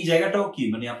কিন্তু এই জায়গাটাও কি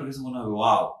মানে আপনার কাছে মনে হবে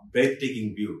ওয়াও ব্রেথ টেকিং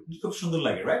ভিউ খুব সুন্দর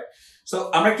লাগে রাইট সো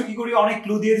আমরা একটু কি করি অনেক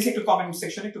ক্লু দিয়ে দিচ্ছি একটু কমেন্ট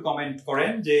সেকশনে একটু কমেন্ট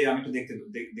করেন যে আমি একটু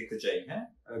দেখতে চাই হ্যাঁ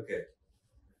ওকে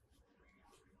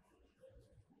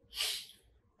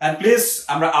and please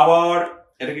আমরা আবার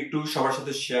এটাকে একটু সবার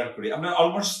সাথে শেয়ার করি আমরা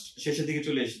অলমোস্ট শেষের দিকে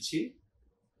চলে এসেছি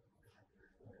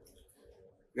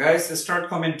গাইস স্টার্ট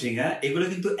কমেন্টিং হ্যাঁ এগুলো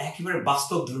কিন্তু একেবারে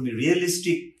বাস্তবধর্মী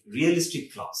রিয়েলিস্টিক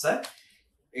ক্লাস হ্যাঁ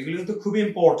এগুলো কিন্তু খুবই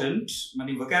ইম্পর্টেন্ট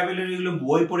মানে ভোকাবুলারি গুলো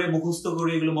বই পড়ে মুখস্থ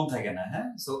করে এগুলো মনে থাকে না হ্যাঁ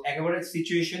সো একেবারে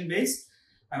সিচুয়েশন বেসড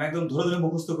আমি একদম ধরে ধরে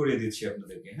মুখস্থ করিয়ে দিচ্ছি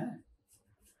আপনাদেরকে হ্যাঁ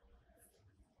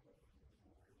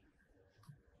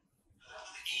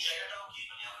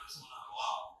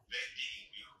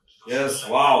Yes,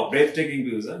 wow, breathtaking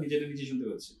views. নিজেটা নিজে শুনতে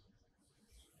পাচ্ছি।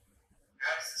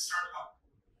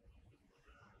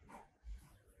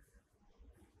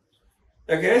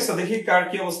 Okay, so দেখি কার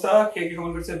কি অবস্থা কে কি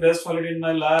কমেন্ট করছে best holiday in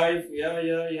my life.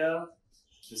 Yeah.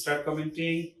 Start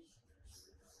commenting.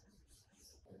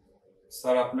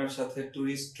 Sir আপনার সাথে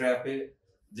টুরিস্ট ট্র্যাপে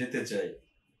যেতে চাই।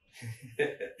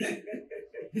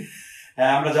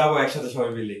 হ্যাঁ আমরা যাবো একসাথে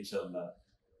সবাই মিলে ইনশাআল্লাহ।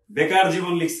 বেকার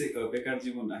জীবন লিখছে বেকার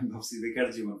জীবন আমি ভাবছি বেকার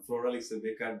জীবন ফ্লোরা লিখছে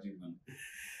বেকার জীবন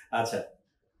আচ্ছা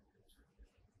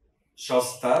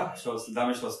সস্তা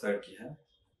দামে সস্তা আর কি হ্যাঁ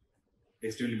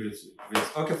extremely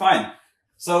okay fine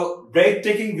so breadth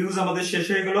taking views আমাদের শেষ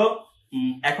হয়ে গেল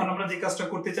এখন আমরা যে কাজটা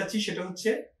করতে চাচ্ছি সেটা হচ্ছে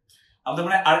আমাদের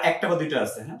মানে আর একটা বা দুইটা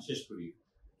আছে হ্যাঁ শেষ করি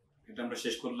এটা আমরা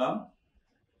শেষ করলাম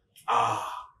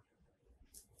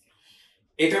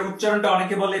এটার উচ্চারণটা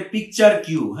অনেকে বলে পিকচার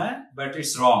কিউ হ্যাঁ বাট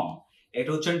ইটস রং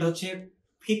এটা উচ্চারণটা হচ্ছে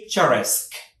পিকচারেস্ক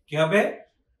কি হবে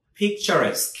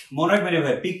পিকচারেস্ক মনে রাখবেন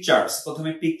ভাই পিকচার্স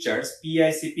প্রথমে pictures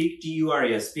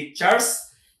PICTURES pictures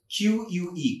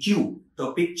QUE Q তো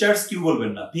পিকচার্স কিউ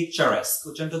বলবেন না পিকচারেস্ক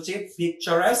উচ্চারণটা হচ্ছে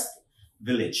পিকচারেস্ক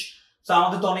ভিলেজ সো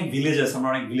আমাদের তো অনেক ভিলেজ আছে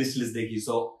আমরা অনেক ভিলেজ দেখি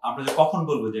সো আমরা যে কখন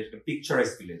বলবো যে একটা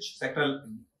পিকচারেস্ক ভিলেজ একটা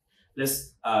let's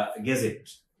guess it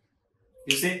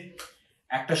you C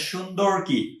একটা সুন্দর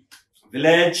কি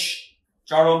ভিলেজ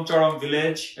চরম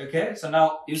village okay so now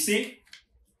you see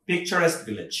picturesque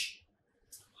village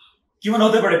কি মনে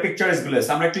হতে পারে picturesque village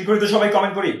আমরা ক্লিক করি তো সবাই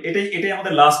কমেন্ট করি এটাই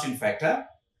আমাদের লাস্ট ইনফ্যাক্ট হ্যাঁ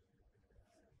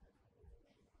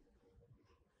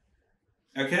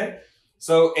okay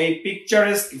so a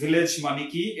picturesque village মানে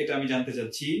কি এটা আমি জানতে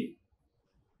চাচ্ছি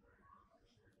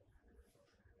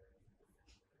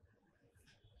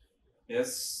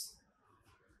yes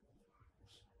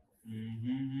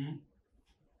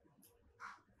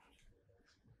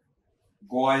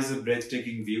Goa is a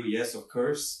breathtaking view. Yes, of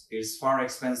course. It's far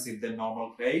expensive than normal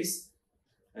place.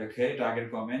 Okay,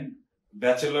 target comment.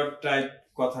 Bachelor type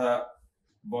কথা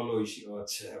বলো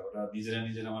আচ্ছা ওরা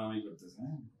নিজেরা মারামারি করতেছে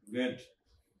হ্যাঁ গুড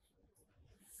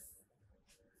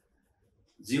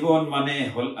জীবন মানে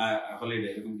হলিডে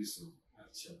এরকম কিছু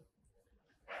আচ্ছা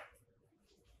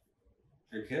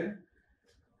okay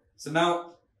so now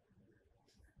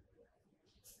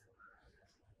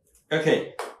okay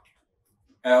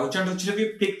উচ্চারণ হচ্ছে কি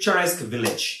পিকচারেস্ক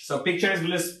ভিলেজ সো পিকচারেস্ক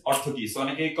ভিলেজ অর্থ কি সো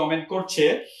অনেকে কমেন্ট করছে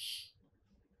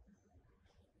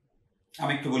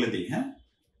আমি একটু বলে দিই, হ্যাঁ?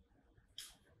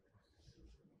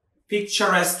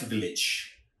 Picturesque village.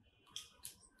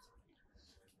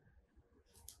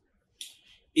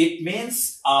 It means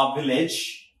a village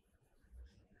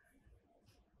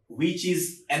which is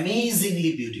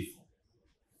amazingly beautiful.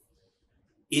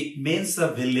 It means a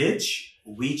village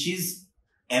which is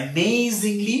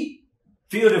amazingly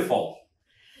beautiful.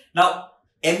 Now,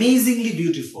 amazingly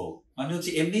beautiful মানে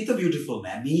হচ্ছে এমনি তো বিউটিফুল না,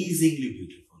 amazingly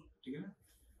beautiful, ঠিক আছে?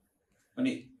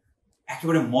 মানে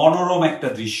একেবারে মনোরম একটা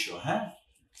দৃশ্য, হ্যাঁ,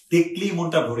 দেখলেই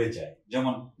মনটা ভরে যায়,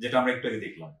 যেমন যেটা আমরা একটু আগে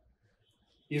দেখলাম।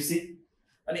 You see,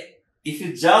 মানে if you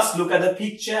just look at the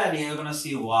picture and you're gonna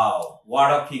see, wow, what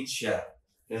a picture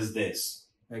is this?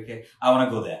 Okay, I want to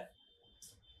go there.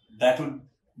 That would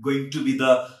going to be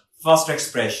the first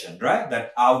expression, right? That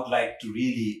I would like to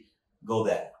really go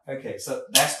there. Okay, so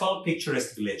that's called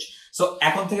picturesque village. So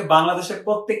এখন থেকে বাংলাদেশের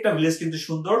প্রত্যেকটা village কিন্তু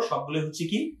সুন্দর, সবগুলো হচ্ছে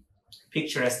কি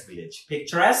picturesque village.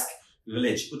 Picturesque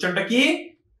village. উচ্চারণটা কি?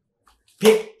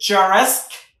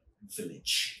 Picturesque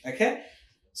village. Okay,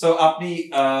 so আপনি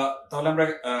তাহলে আমরা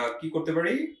কি করতে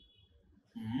পারি?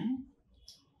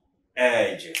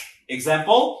 এই যে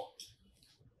example,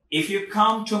 if you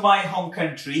come to my home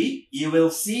country, you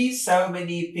will see so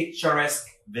many picturesque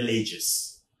villages.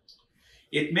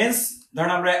 It means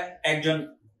ধরুন আমরা একজন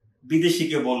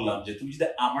বিদেশিকে বললাম যে তুমি যদি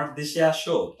আমার দেশে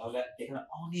আসো তাহলে এখানে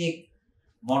অনেক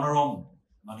মনোরম,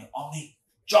 মানে অনেক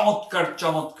চমৎকার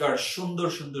চমৎকার সুন্দর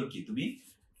সুন্দর কি তুমি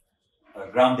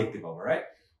গ্রাম দেখতে পাবো, রাইট?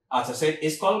 আচ্ছা, সো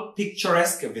ইটস কল্ড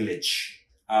পিকচারেস্ক ভিলেজ।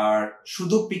 আর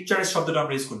শুধু পিকচারেস্ক শব্দটা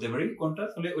আমরা ইউজ করতে পারি কোনটা?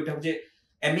 তাহলে ওইটা হচ্ছে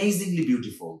amazingly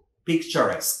beautiful,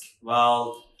 পিকচারেস্ক। Well,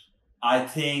 I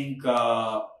think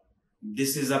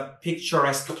this is a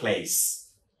পিকচারেস্ক place.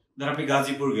 ধর আপনি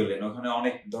গাজীপুর গেলেন, ওখানে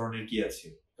অনেক ধরনের কি আছে,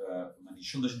 মানে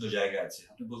সুন্দর সুন্দর জায়গা আছে,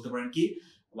 আপনি বলতে পারেন কি,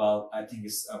 well, I think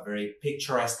it's a very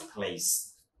picturesque place.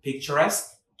 Picturesque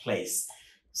place.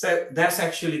 So that's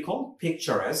actually called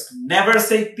picturesque. Never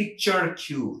say picture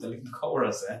cute.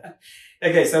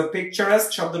 Okay, so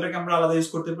picturesque শব্দটাকে আমরা আলাদা ইউজ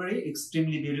করতে পারি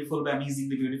extremely beautiful বা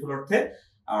amazingly beautiful অর্থে,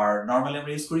 আর নরমালি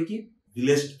আমরা ইউজ করি কি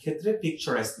ভিলেজ ক্ষেত্রে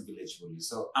picturesque ভিলেজ বলি।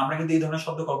 সো আমরা কিন্তু এই ধরনের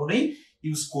শব্দ কখনোই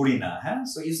ইউজ করি না, হ্যাঁ?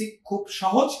 সো ইজি, খুব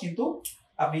সহজ, কিন্তু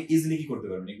আপনি ইজিলি কি করতে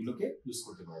পারবেন, এগুলোকে ইউজ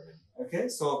করতে পারবেন। ওকে,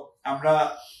 সো আমরা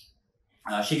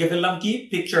শিখে ফেললাম কি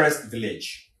পিকচারেস্ক ভিলেজ।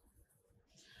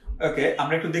 ওকে,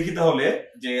 আমরা একটু দেখি তাহলে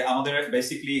যে আমাদের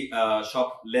বেসিক্যালি সব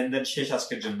লেনদেন শেষ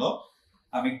আজকের জন্য।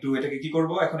 আমি একটু এটাকে কি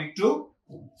করব, এখন একটু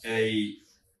এই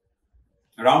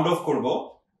রাউন্ড অফ করব।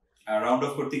 রাউন্ড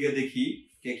অফ করতে গিয়ে দেখি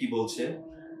কে কি বলছে।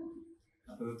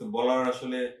 আপনাদের তো বলার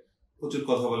আসলে প্রচুর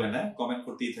কথা বলেন, না কমেন্ট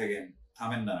করতেই থাকেন,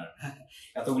 থামেন না,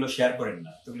 এতগুলো শেয়ার করেন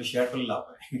না, এতগুলো শেয়ার করলে লাভ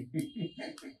হয়।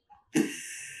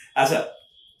 আচ্ছা,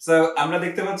 সো আমরা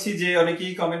দেখতে পাচ্ছি যে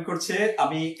অনেকেই কমেন্ট করছে।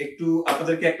 আমি একটু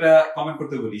আপনাদেরকে একটা কমেন্ট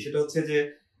করতে বলি, সেটা হচ্ছে যে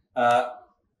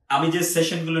আমি যে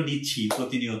সেশনগুলো নিচ্ছি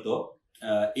প্রতিনিয়ত,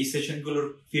 এই সেশনগুলোর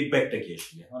ফিডব্যাকটা কি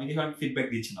আসলে? অনেকেই ফিডব্যাক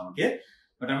দিচ্ছেন আমাকে,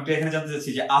 বাট আমি এখানে জানতে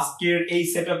চাচ্ছি যে আজকের এই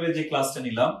সেটআপে যে ক্লাসটা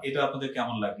নিলাম এটা আপনাদের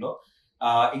কেমন লাগলো।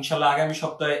 ইনশাআল্লাহ আগামী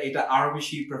সপ্তাহে এটা আরো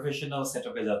বেশি প্রফেশনাল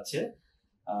সেটআপে যাচ্ছে।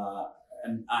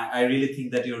 I really think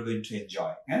that you're going to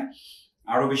enjoy. হ্যাঁ,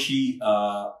 আরো বেশি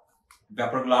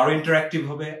ব্যাপারগুলো আরো ইন্টারঅ্যাক্টিভ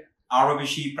হবে, আরো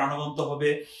বেশি প্রাণবন্ত হবে,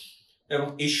 এবং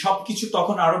এই সব কিছু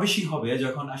তখন আরো বেশি হবে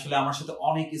যখন আসলে আমার সাথে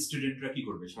অনেক স্টুডেন্টরা কি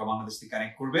করবে, সব বাংলাদেশ থেকে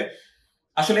কানেক্ট করবে।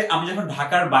 আসলে আমি যখন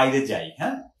ঢাকার বাইরে যাই,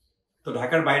 হ্যাঁ, তো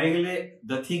ঢাকার বাইরে গেলে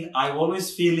the thing I always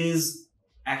feel is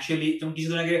actually, যেমন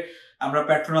কিছুদিন আগে আমরা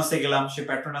পেট্রোনাসে গেলাম, সে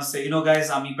পেট্রোনাসে গাইজ,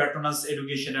 আমি পেট্রোনাস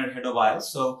এডুকেশনের হেড অফ IELTS,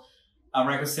 সো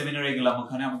আমরা একটা সেমিনারে গেলাম,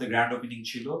 ওখানে আমাদের গ্র্যান্ড ওপেনিং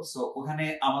ছিল। সো ওখানে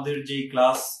আমাদের যে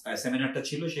ক্লাস সেমিনারটা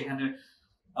ছিল সেখানে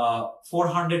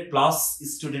 400+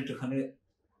 স্টুডেন্ট ওখানে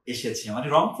এসেছে, মানে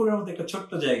রংপুরের মধ্যে একটা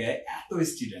ছোট্ট জায়গায় এত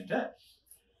স্টুডেন্ট। হ্যাঁ,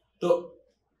 তো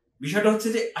বিষয়টা হচ্ছে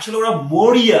যে আসলে ওরা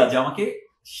মরিয়া যে আমাকে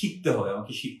শিখতে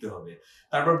হবে।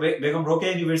 তারপর বেগম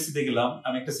রোকেয়া ইউনিভার্সিটিতে গেলাম,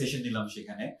 আমি একটা সেশন নিলাম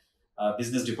সেখানে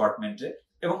বিজনেস ডিপার্টমেন্টে,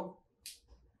 এবং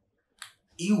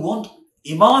ইউ ওয়ন্ট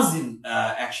ইমাজিন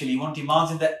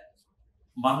দ্যাট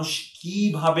মানুষ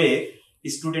কিভাবে,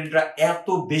 স্টুডেন্টরা এত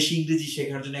বেশি ইংরেজি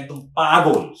শেখার জন্য একদম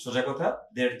পাগল, সোজা কথা,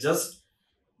 দে আর just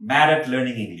mad at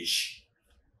learning English.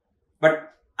 But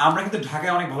আমরা কিন্তু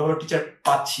ঢাকায় অনেক ভালো ভালো টিচার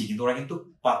পাচ্ছি, কিন্তু ওরা কিন্তু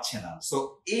পাচ্ছে না। সো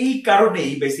এই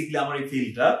কারণেই বেসিক্যালি আমার এই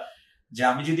ফিল্ডটা, যে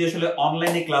আমি যদি আসলে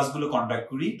অনলাইনে ক্লাসগুলো কন্ডাক্ট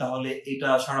করি তাহলে এটা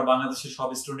সারা বাংলাদেশের সব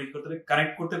স্টুডেন্ট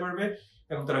কানেক্ট করতে পারবে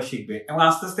এবং তারা শিখবে, এবং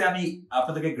আস্তে আস্তে আমি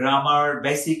আপনাদেরকে গ্রামার,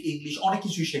 বেসিক ইংলিশ অনেক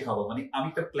কিছুই শেখাবো। মানে আমি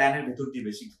একটা প্ল্যানের ভেতর দিয়ে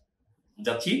বেশি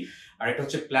যাচ্ছি, আর এটা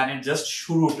হচ্ছে প্ল্যানের জাস্ট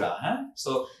শুরুটা। হ্যাঁ,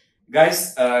 so guys,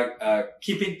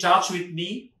 keep in touch with me,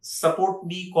 support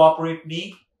me, cooperate me.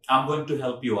 I'm going to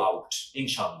help you out,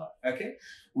 inshallah. Okay,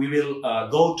 we will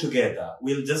go together.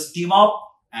 We'll just team up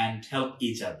and help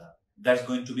each other. That's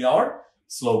going to be our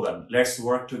slogan. Let's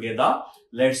work together.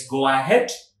 Let's go ahead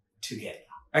together.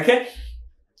 Okay.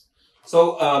 So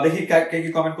দেখি কে কি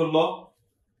comment করলো।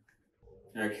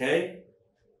 Okay.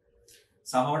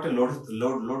 Somehow একটা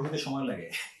load হতে সময় লাগে।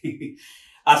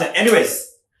 আচ্ছা, anyways,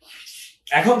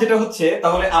 এখন যেটা হচ্ছে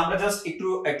তাহলে আমরা জাস্ট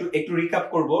একটু রিক্যাপ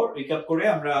করব। রিক্যাপ করে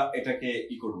আমরা এটাকে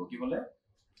করব, কি বলে,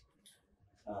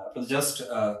 জাস্ট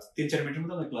 3-4 মিনিটের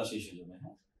মধ্যে ক্লাস শেষ হয়ে যাবে।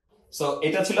 হ্যাঁ, সো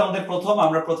এটা ছিল আমাদের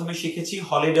আমরা প্রথমে শিখেছি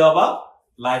holiday of a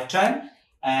life time.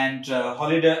 And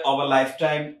holiday of a life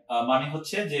time মানে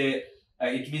হচ্ছে যে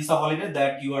it means a holiday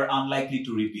that you R unlikely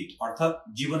to repeat, অর্থাৎ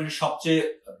জীবনের সবচেয়ে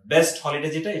বেস্ট হলিডে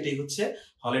যেটা, এটাই হচ্ছে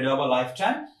holiday of a life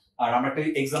time. আর আমরা একটা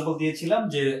এক্সাম্পল দিয়েছিলাম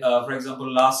যে for example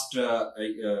last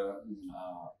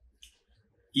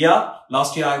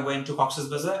year I went to Cox's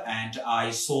Bazar and I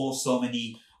saw so many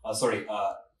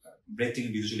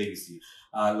breathtaking visual legacy.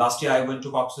 Last year I went to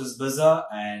Cox's Bazar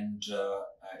and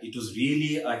it was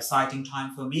really an exciting time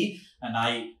for me, and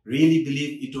I really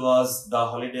believe it was the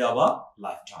holiday of a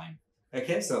lifetime.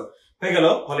 Okay, so হয়ে গেল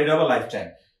holiday of a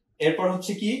lifetime. এরপর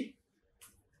হচ্ছে কি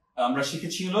আমরা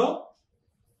শিখেছি হলো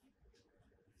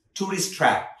tourist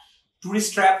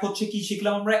trap হচ্ছে কি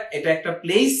শিখলাম আমরা, এটা একটা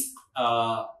প্লেস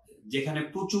যেখানে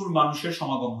প্রচুর মানুষের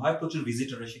সমাগম হয়, প্রচুর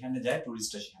ভিজিটররা সেখানে যায়,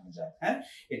 টুরিস্টরা সেখানে যায়। হ্যাঁ,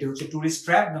 এটা হচ্ছে টুরিস্ট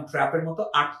ট্র্যাপ, ট্র্যাপের মতো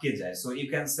আটকে যায়। So you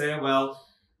can say well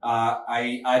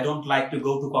I don't like to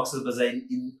go to Cox's Bazar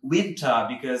in winter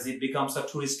because it becomes a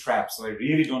tourist trap, so I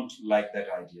really don't like that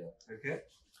idea. Okay,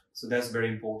 so that's very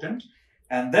important.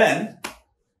 And then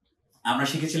আমরা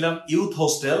শিখেছিলাম youth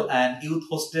hostel, and youth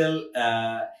hostel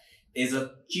is a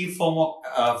cheap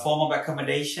form of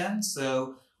accommodation. So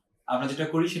আমরা যেটা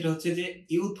করি সেটা হচ্ছে যে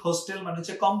youth hostel মানে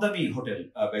হচ্ছে কম দামি হোটেল,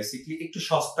 বেসিক্যালি একটু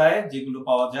সস্তায় যেগুলো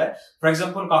পাওয়া যায়। ফর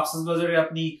এক্সাম্পল কক্সেস বাজারে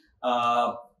আপনি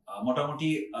মোটামুটি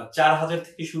 4,000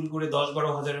 থেকে শুরু করে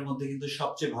 10-12 হাজারের মধ্যে কিন্তু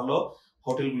সবচেয়ে ভালো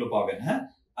হোটেলগুলো পাবেন। হ্যাঁ,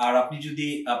 আর আপনি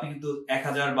কিন্তু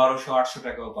 1,000, 1,200, 800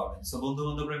 টাকাও পাবেন। সো বন্ধু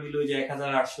বান্ধবরা মিলে ওই যে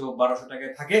 1,800, 1,200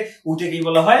 টাকায় থাকে, ওইটাকেই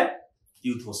বলা হয়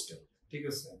ইউথ হোস্টেল। ঠিক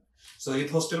আছে, সো ইউথ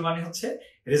হোস্টেল মানে হচ্ছে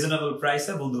রিজনেবল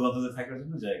প্রাইসে বন্ধু বান্ধবদের থাকার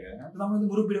জন্য জায়গা। আমরা কিন্তু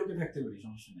মুরব্বীরাও থাকতে পারি,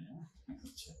 সমস্যা নেই।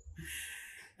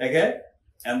 ওকে,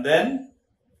 এন্ড দেন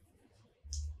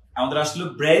আমাদের আসলে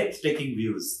breadth taking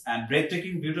views, and breadth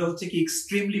taking ভিউটা হচ্ছে কি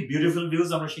এক্সট্রিমলি বিউটিফুল ভিউজ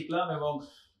আমরা শিখলাম। এবং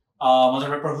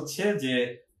মজার ব্যাপার হচ্ছে যে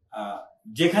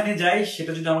যেখানে যাই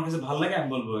সেটা যদি আমার কাছে ভালো লাগে আমি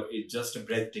বলবো it just a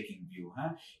breadth taking view.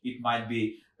 হ্যাঁ, ইট might be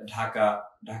Dhaka,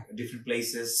 different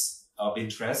places of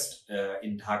interest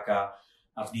in Dhaka.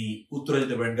 আপনি উত্তরে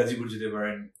যেতে পারেন, গাজীপুর যেতে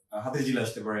পারেন, হাতিরঝিল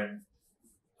আসতে পারেন,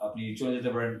 আপনি চলে যেতে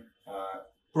পারেন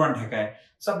পুরান ঢাকায়।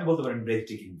 সো আপনি বলতে পারেন ব্রেথ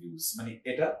টেকিং ভিউজ, মানে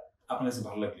এটা আপনার কাছে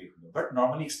ভালো লাগলেই হলো। বাট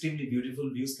নর্মালি এক্সট্রিমলি বিউটিফুল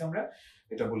ভিউজকে আমরা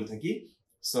এটা বলে থাকি।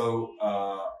 সো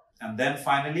এন্ড দেন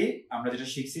ফাইনালি আমরা যেটা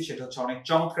শিখছি সেটা হচ্ছে অনেক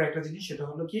চমৎকার একটা জিনিস, সেটা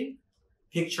হলো কি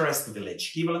পিকচারেস্ক ভিলেজ।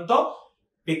 কি বলেন তো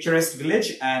পিকচারেস্ক ভিলেজ?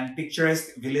 এন্ড পিকচারেস্ক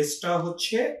ভিলেজটা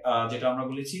হচ্ছে যেটা আমরা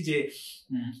বলেছি যে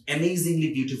অ্যামেজিংলি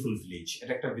বিউটিফুল ভিলেজ।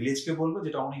 এটা একটা ভিলেজকে বলবো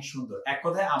যেটা অনেক সুন্দর। এক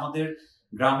কথায় আমাদের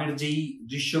গ্রামের যেই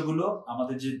দৃশ্যগুলো,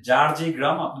 আমাদের যার যে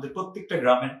গ্রাম, আমাদের প্রত্যেকটা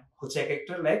গ্রামের হচ্ছে এক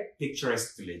একটা লাইক পিকচারেস্ক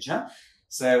ভিলেজ। হ্যাঁ,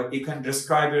 so you can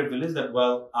describe your village that,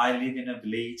 well, I live in a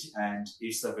village and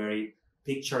it's a very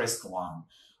picturesque one,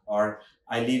 or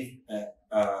I live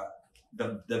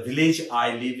the village I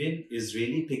live in is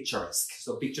really picturesque. So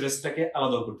picturesque টাকে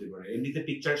আলাদা করতে পারে। এমনিতে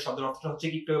picture শব্দের অর্থটা হচ্ছে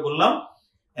কি একটু বললাম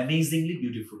অ্যামেজিংলি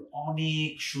বিউটিফুল,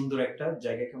 অনেক সুন্দর একটা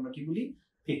জায়গাকে আমরা কি বলি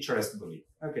পিকচারেস্ক বলি।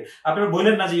 ওকে, আপনারা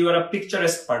বলেন না যে ইউ আর আ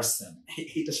পিকচারেস্ক পারসন,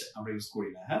 এটা আমরা ইউজ করি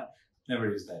না। হ্যাঁ, never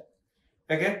use that.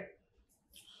 Okay,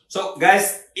 so guys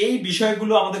এই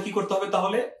বিষয়গুলো আমাদের কি করতে হবে,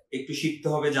 তাহলে একটু শিখতে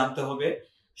হবে, জানতে হবে,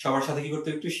 সবার সাথে কি করতে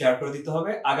হবে একটু শেয়ার করে দিতে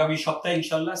হবে। আগামী সপ্তাহে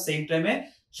ইনশাআল্লাহ সেম টাইমে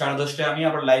 10:30টায় আমি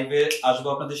আবার লাইভে আসবো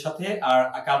আপনাদের সাথে। আর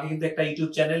কালকে কিন্তু একটা ইউটিউব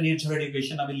চ্যানেল নির্ঝর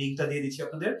এডুকেশন, আমি লিংকটা দিয়ে দিচ্ছি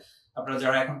আপনাদের। আপনারা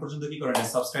যারা এখন পর্যন্ত কি করেন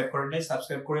সাবস্ক্রাইব করেন নাই,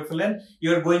 সাবস্ক্রাইব করে ফেলেন। You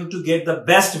are going to get the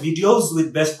best videos with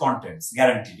best contents,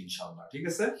 guaranteed ইনশাআল্লাহ। ঠিক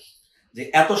আছে, যে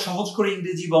এত সহজ করে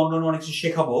ইংরেজি বা অন্যান্য অনেক কিছু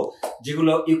শেখাবো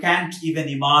যেগুলো ইউ ক্যান্ট ইভেন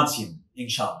ইমাজিন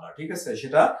ইনশাআল্লাহ। ঠিক আছে,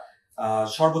 সেটা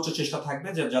সর্বোচ্চ চেষ্টা থাকবে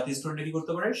যে যাতে স্টুডেন্ট কি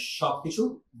করতে পারে সবকিছু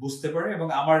বুঝতে পারে। এবং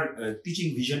আমার টিচিং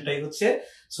ভিশনটাই হচ্ছে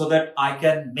so that I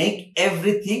can make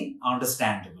everything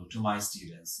understandable to my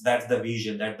students. That's the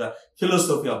vision, that's the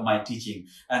philosophy of my teaching,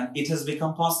 and it has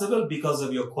become possible because of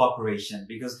your cooperation,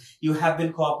 because you have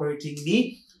been cooperating me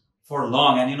for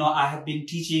long. And you know, I have been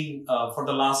teaching for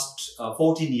the last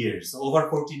 14 years, over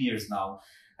 14 years now,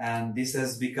 and this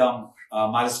has become a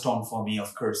milestone for me, of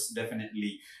course,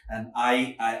 definitely. And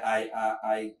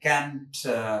I can't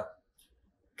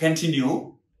continue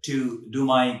to do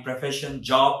my profession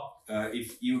job if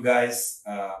you guys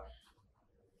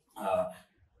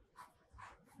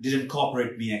didn't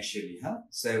cooperate me actually, huh?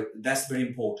 So that's very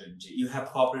important. You have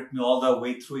cooperated me all the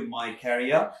way through in my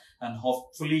career, and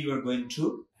hopefully you are going to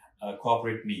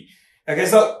cooperate me. Okay,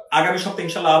 so agami সপ্তাহে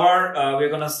ইনশাআল্লাহ আবার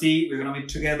we're gonna meet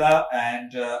together and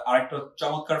আরেকটা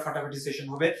চমৎকার ফাটাফাটি session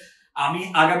হবে। আমি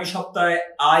আগামী সপ্তাহে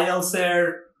IELTS এর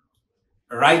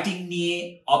রাইটিং নিয়ে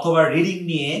অথবা রিডিং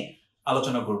নিয়ে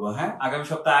আলোচনা করব। হ্যাঁ, আগামী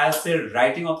সপ্তাহে IELTS এর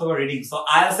রাইটিং অথবা রিডিং। সো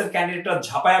IELTS এর ক্যান্ডিডেটরা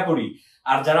ঝাঁপায়া পড়ি,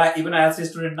 আর যারা ইভেন IELTS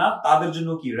স্টুডেন্ট না তাদের জন্য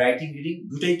কি রাইটিং রিডিং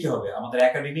দুটাই কি হবে, আমাদের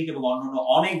একাডেমিক এবং অন্যান্য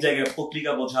অনেক জায়গায়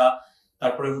পত্রিকা বোঝা,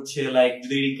 তারপরে হচ্ছে লাইক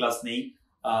যদি রিডিং ক্লাস নেই,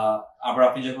 আবার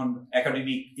আপনি যখন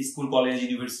একাডেমিক স্কুল কলেজ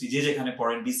ইউনিভার্সিটি যে যেখানে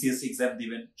পড়েন BCS এক্সাম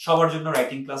দিবেন, সবার জন্য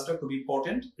রাইটিং ক্লাসটা খুবই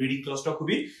ইম্পর্টেন্ট, রিডিং ক্লাসটা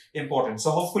খুবই ইম্পর্টেন্ট। সো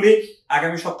হোপফুলি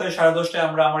আগামী সপ্তাহে 10:30টায়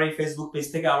আমরা আমার এই ফেসবুক পেজ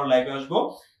থেকে আবার লাইভে আসবো,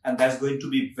 and that's going to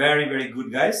be very very good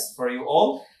guys for you all.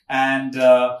 And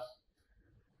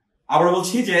আবার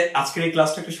বলছি যে আজকের এই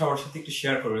ক্লাসটা একটু সবার সাথে একটু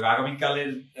শেয়ার করবেন। আগামীকালের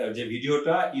যে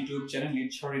ভিডিওটা ইউটিউব চ্যানেল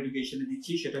নির্ঝর এডুকেশনে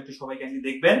দিচ্ছি সেটা একটু সবাই কাইন্ডলি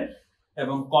দেখবেন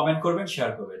এবং কমেন্ট করবেন,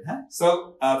 শেয়ার করবেন। হ্যাঁ, so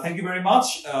thank you very much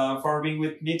for being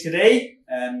with me today,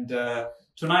 and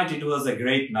tonight it was a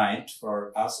great night for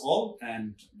us all,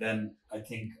 and then I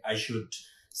think I should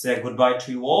say goodbye to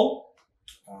you all,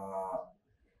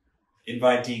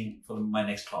 inviting for my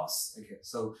next class. Okay,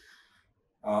 so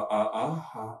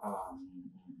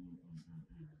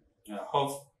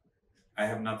hope I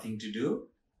have nothing to do.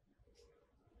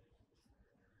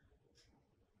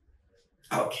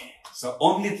 Okay, so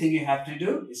only thing you have to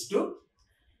do is to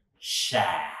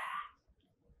share.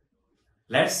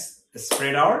 Let's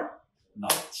spread our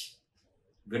knowledge.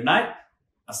 Good night.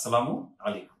 Assalamu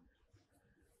alaikum.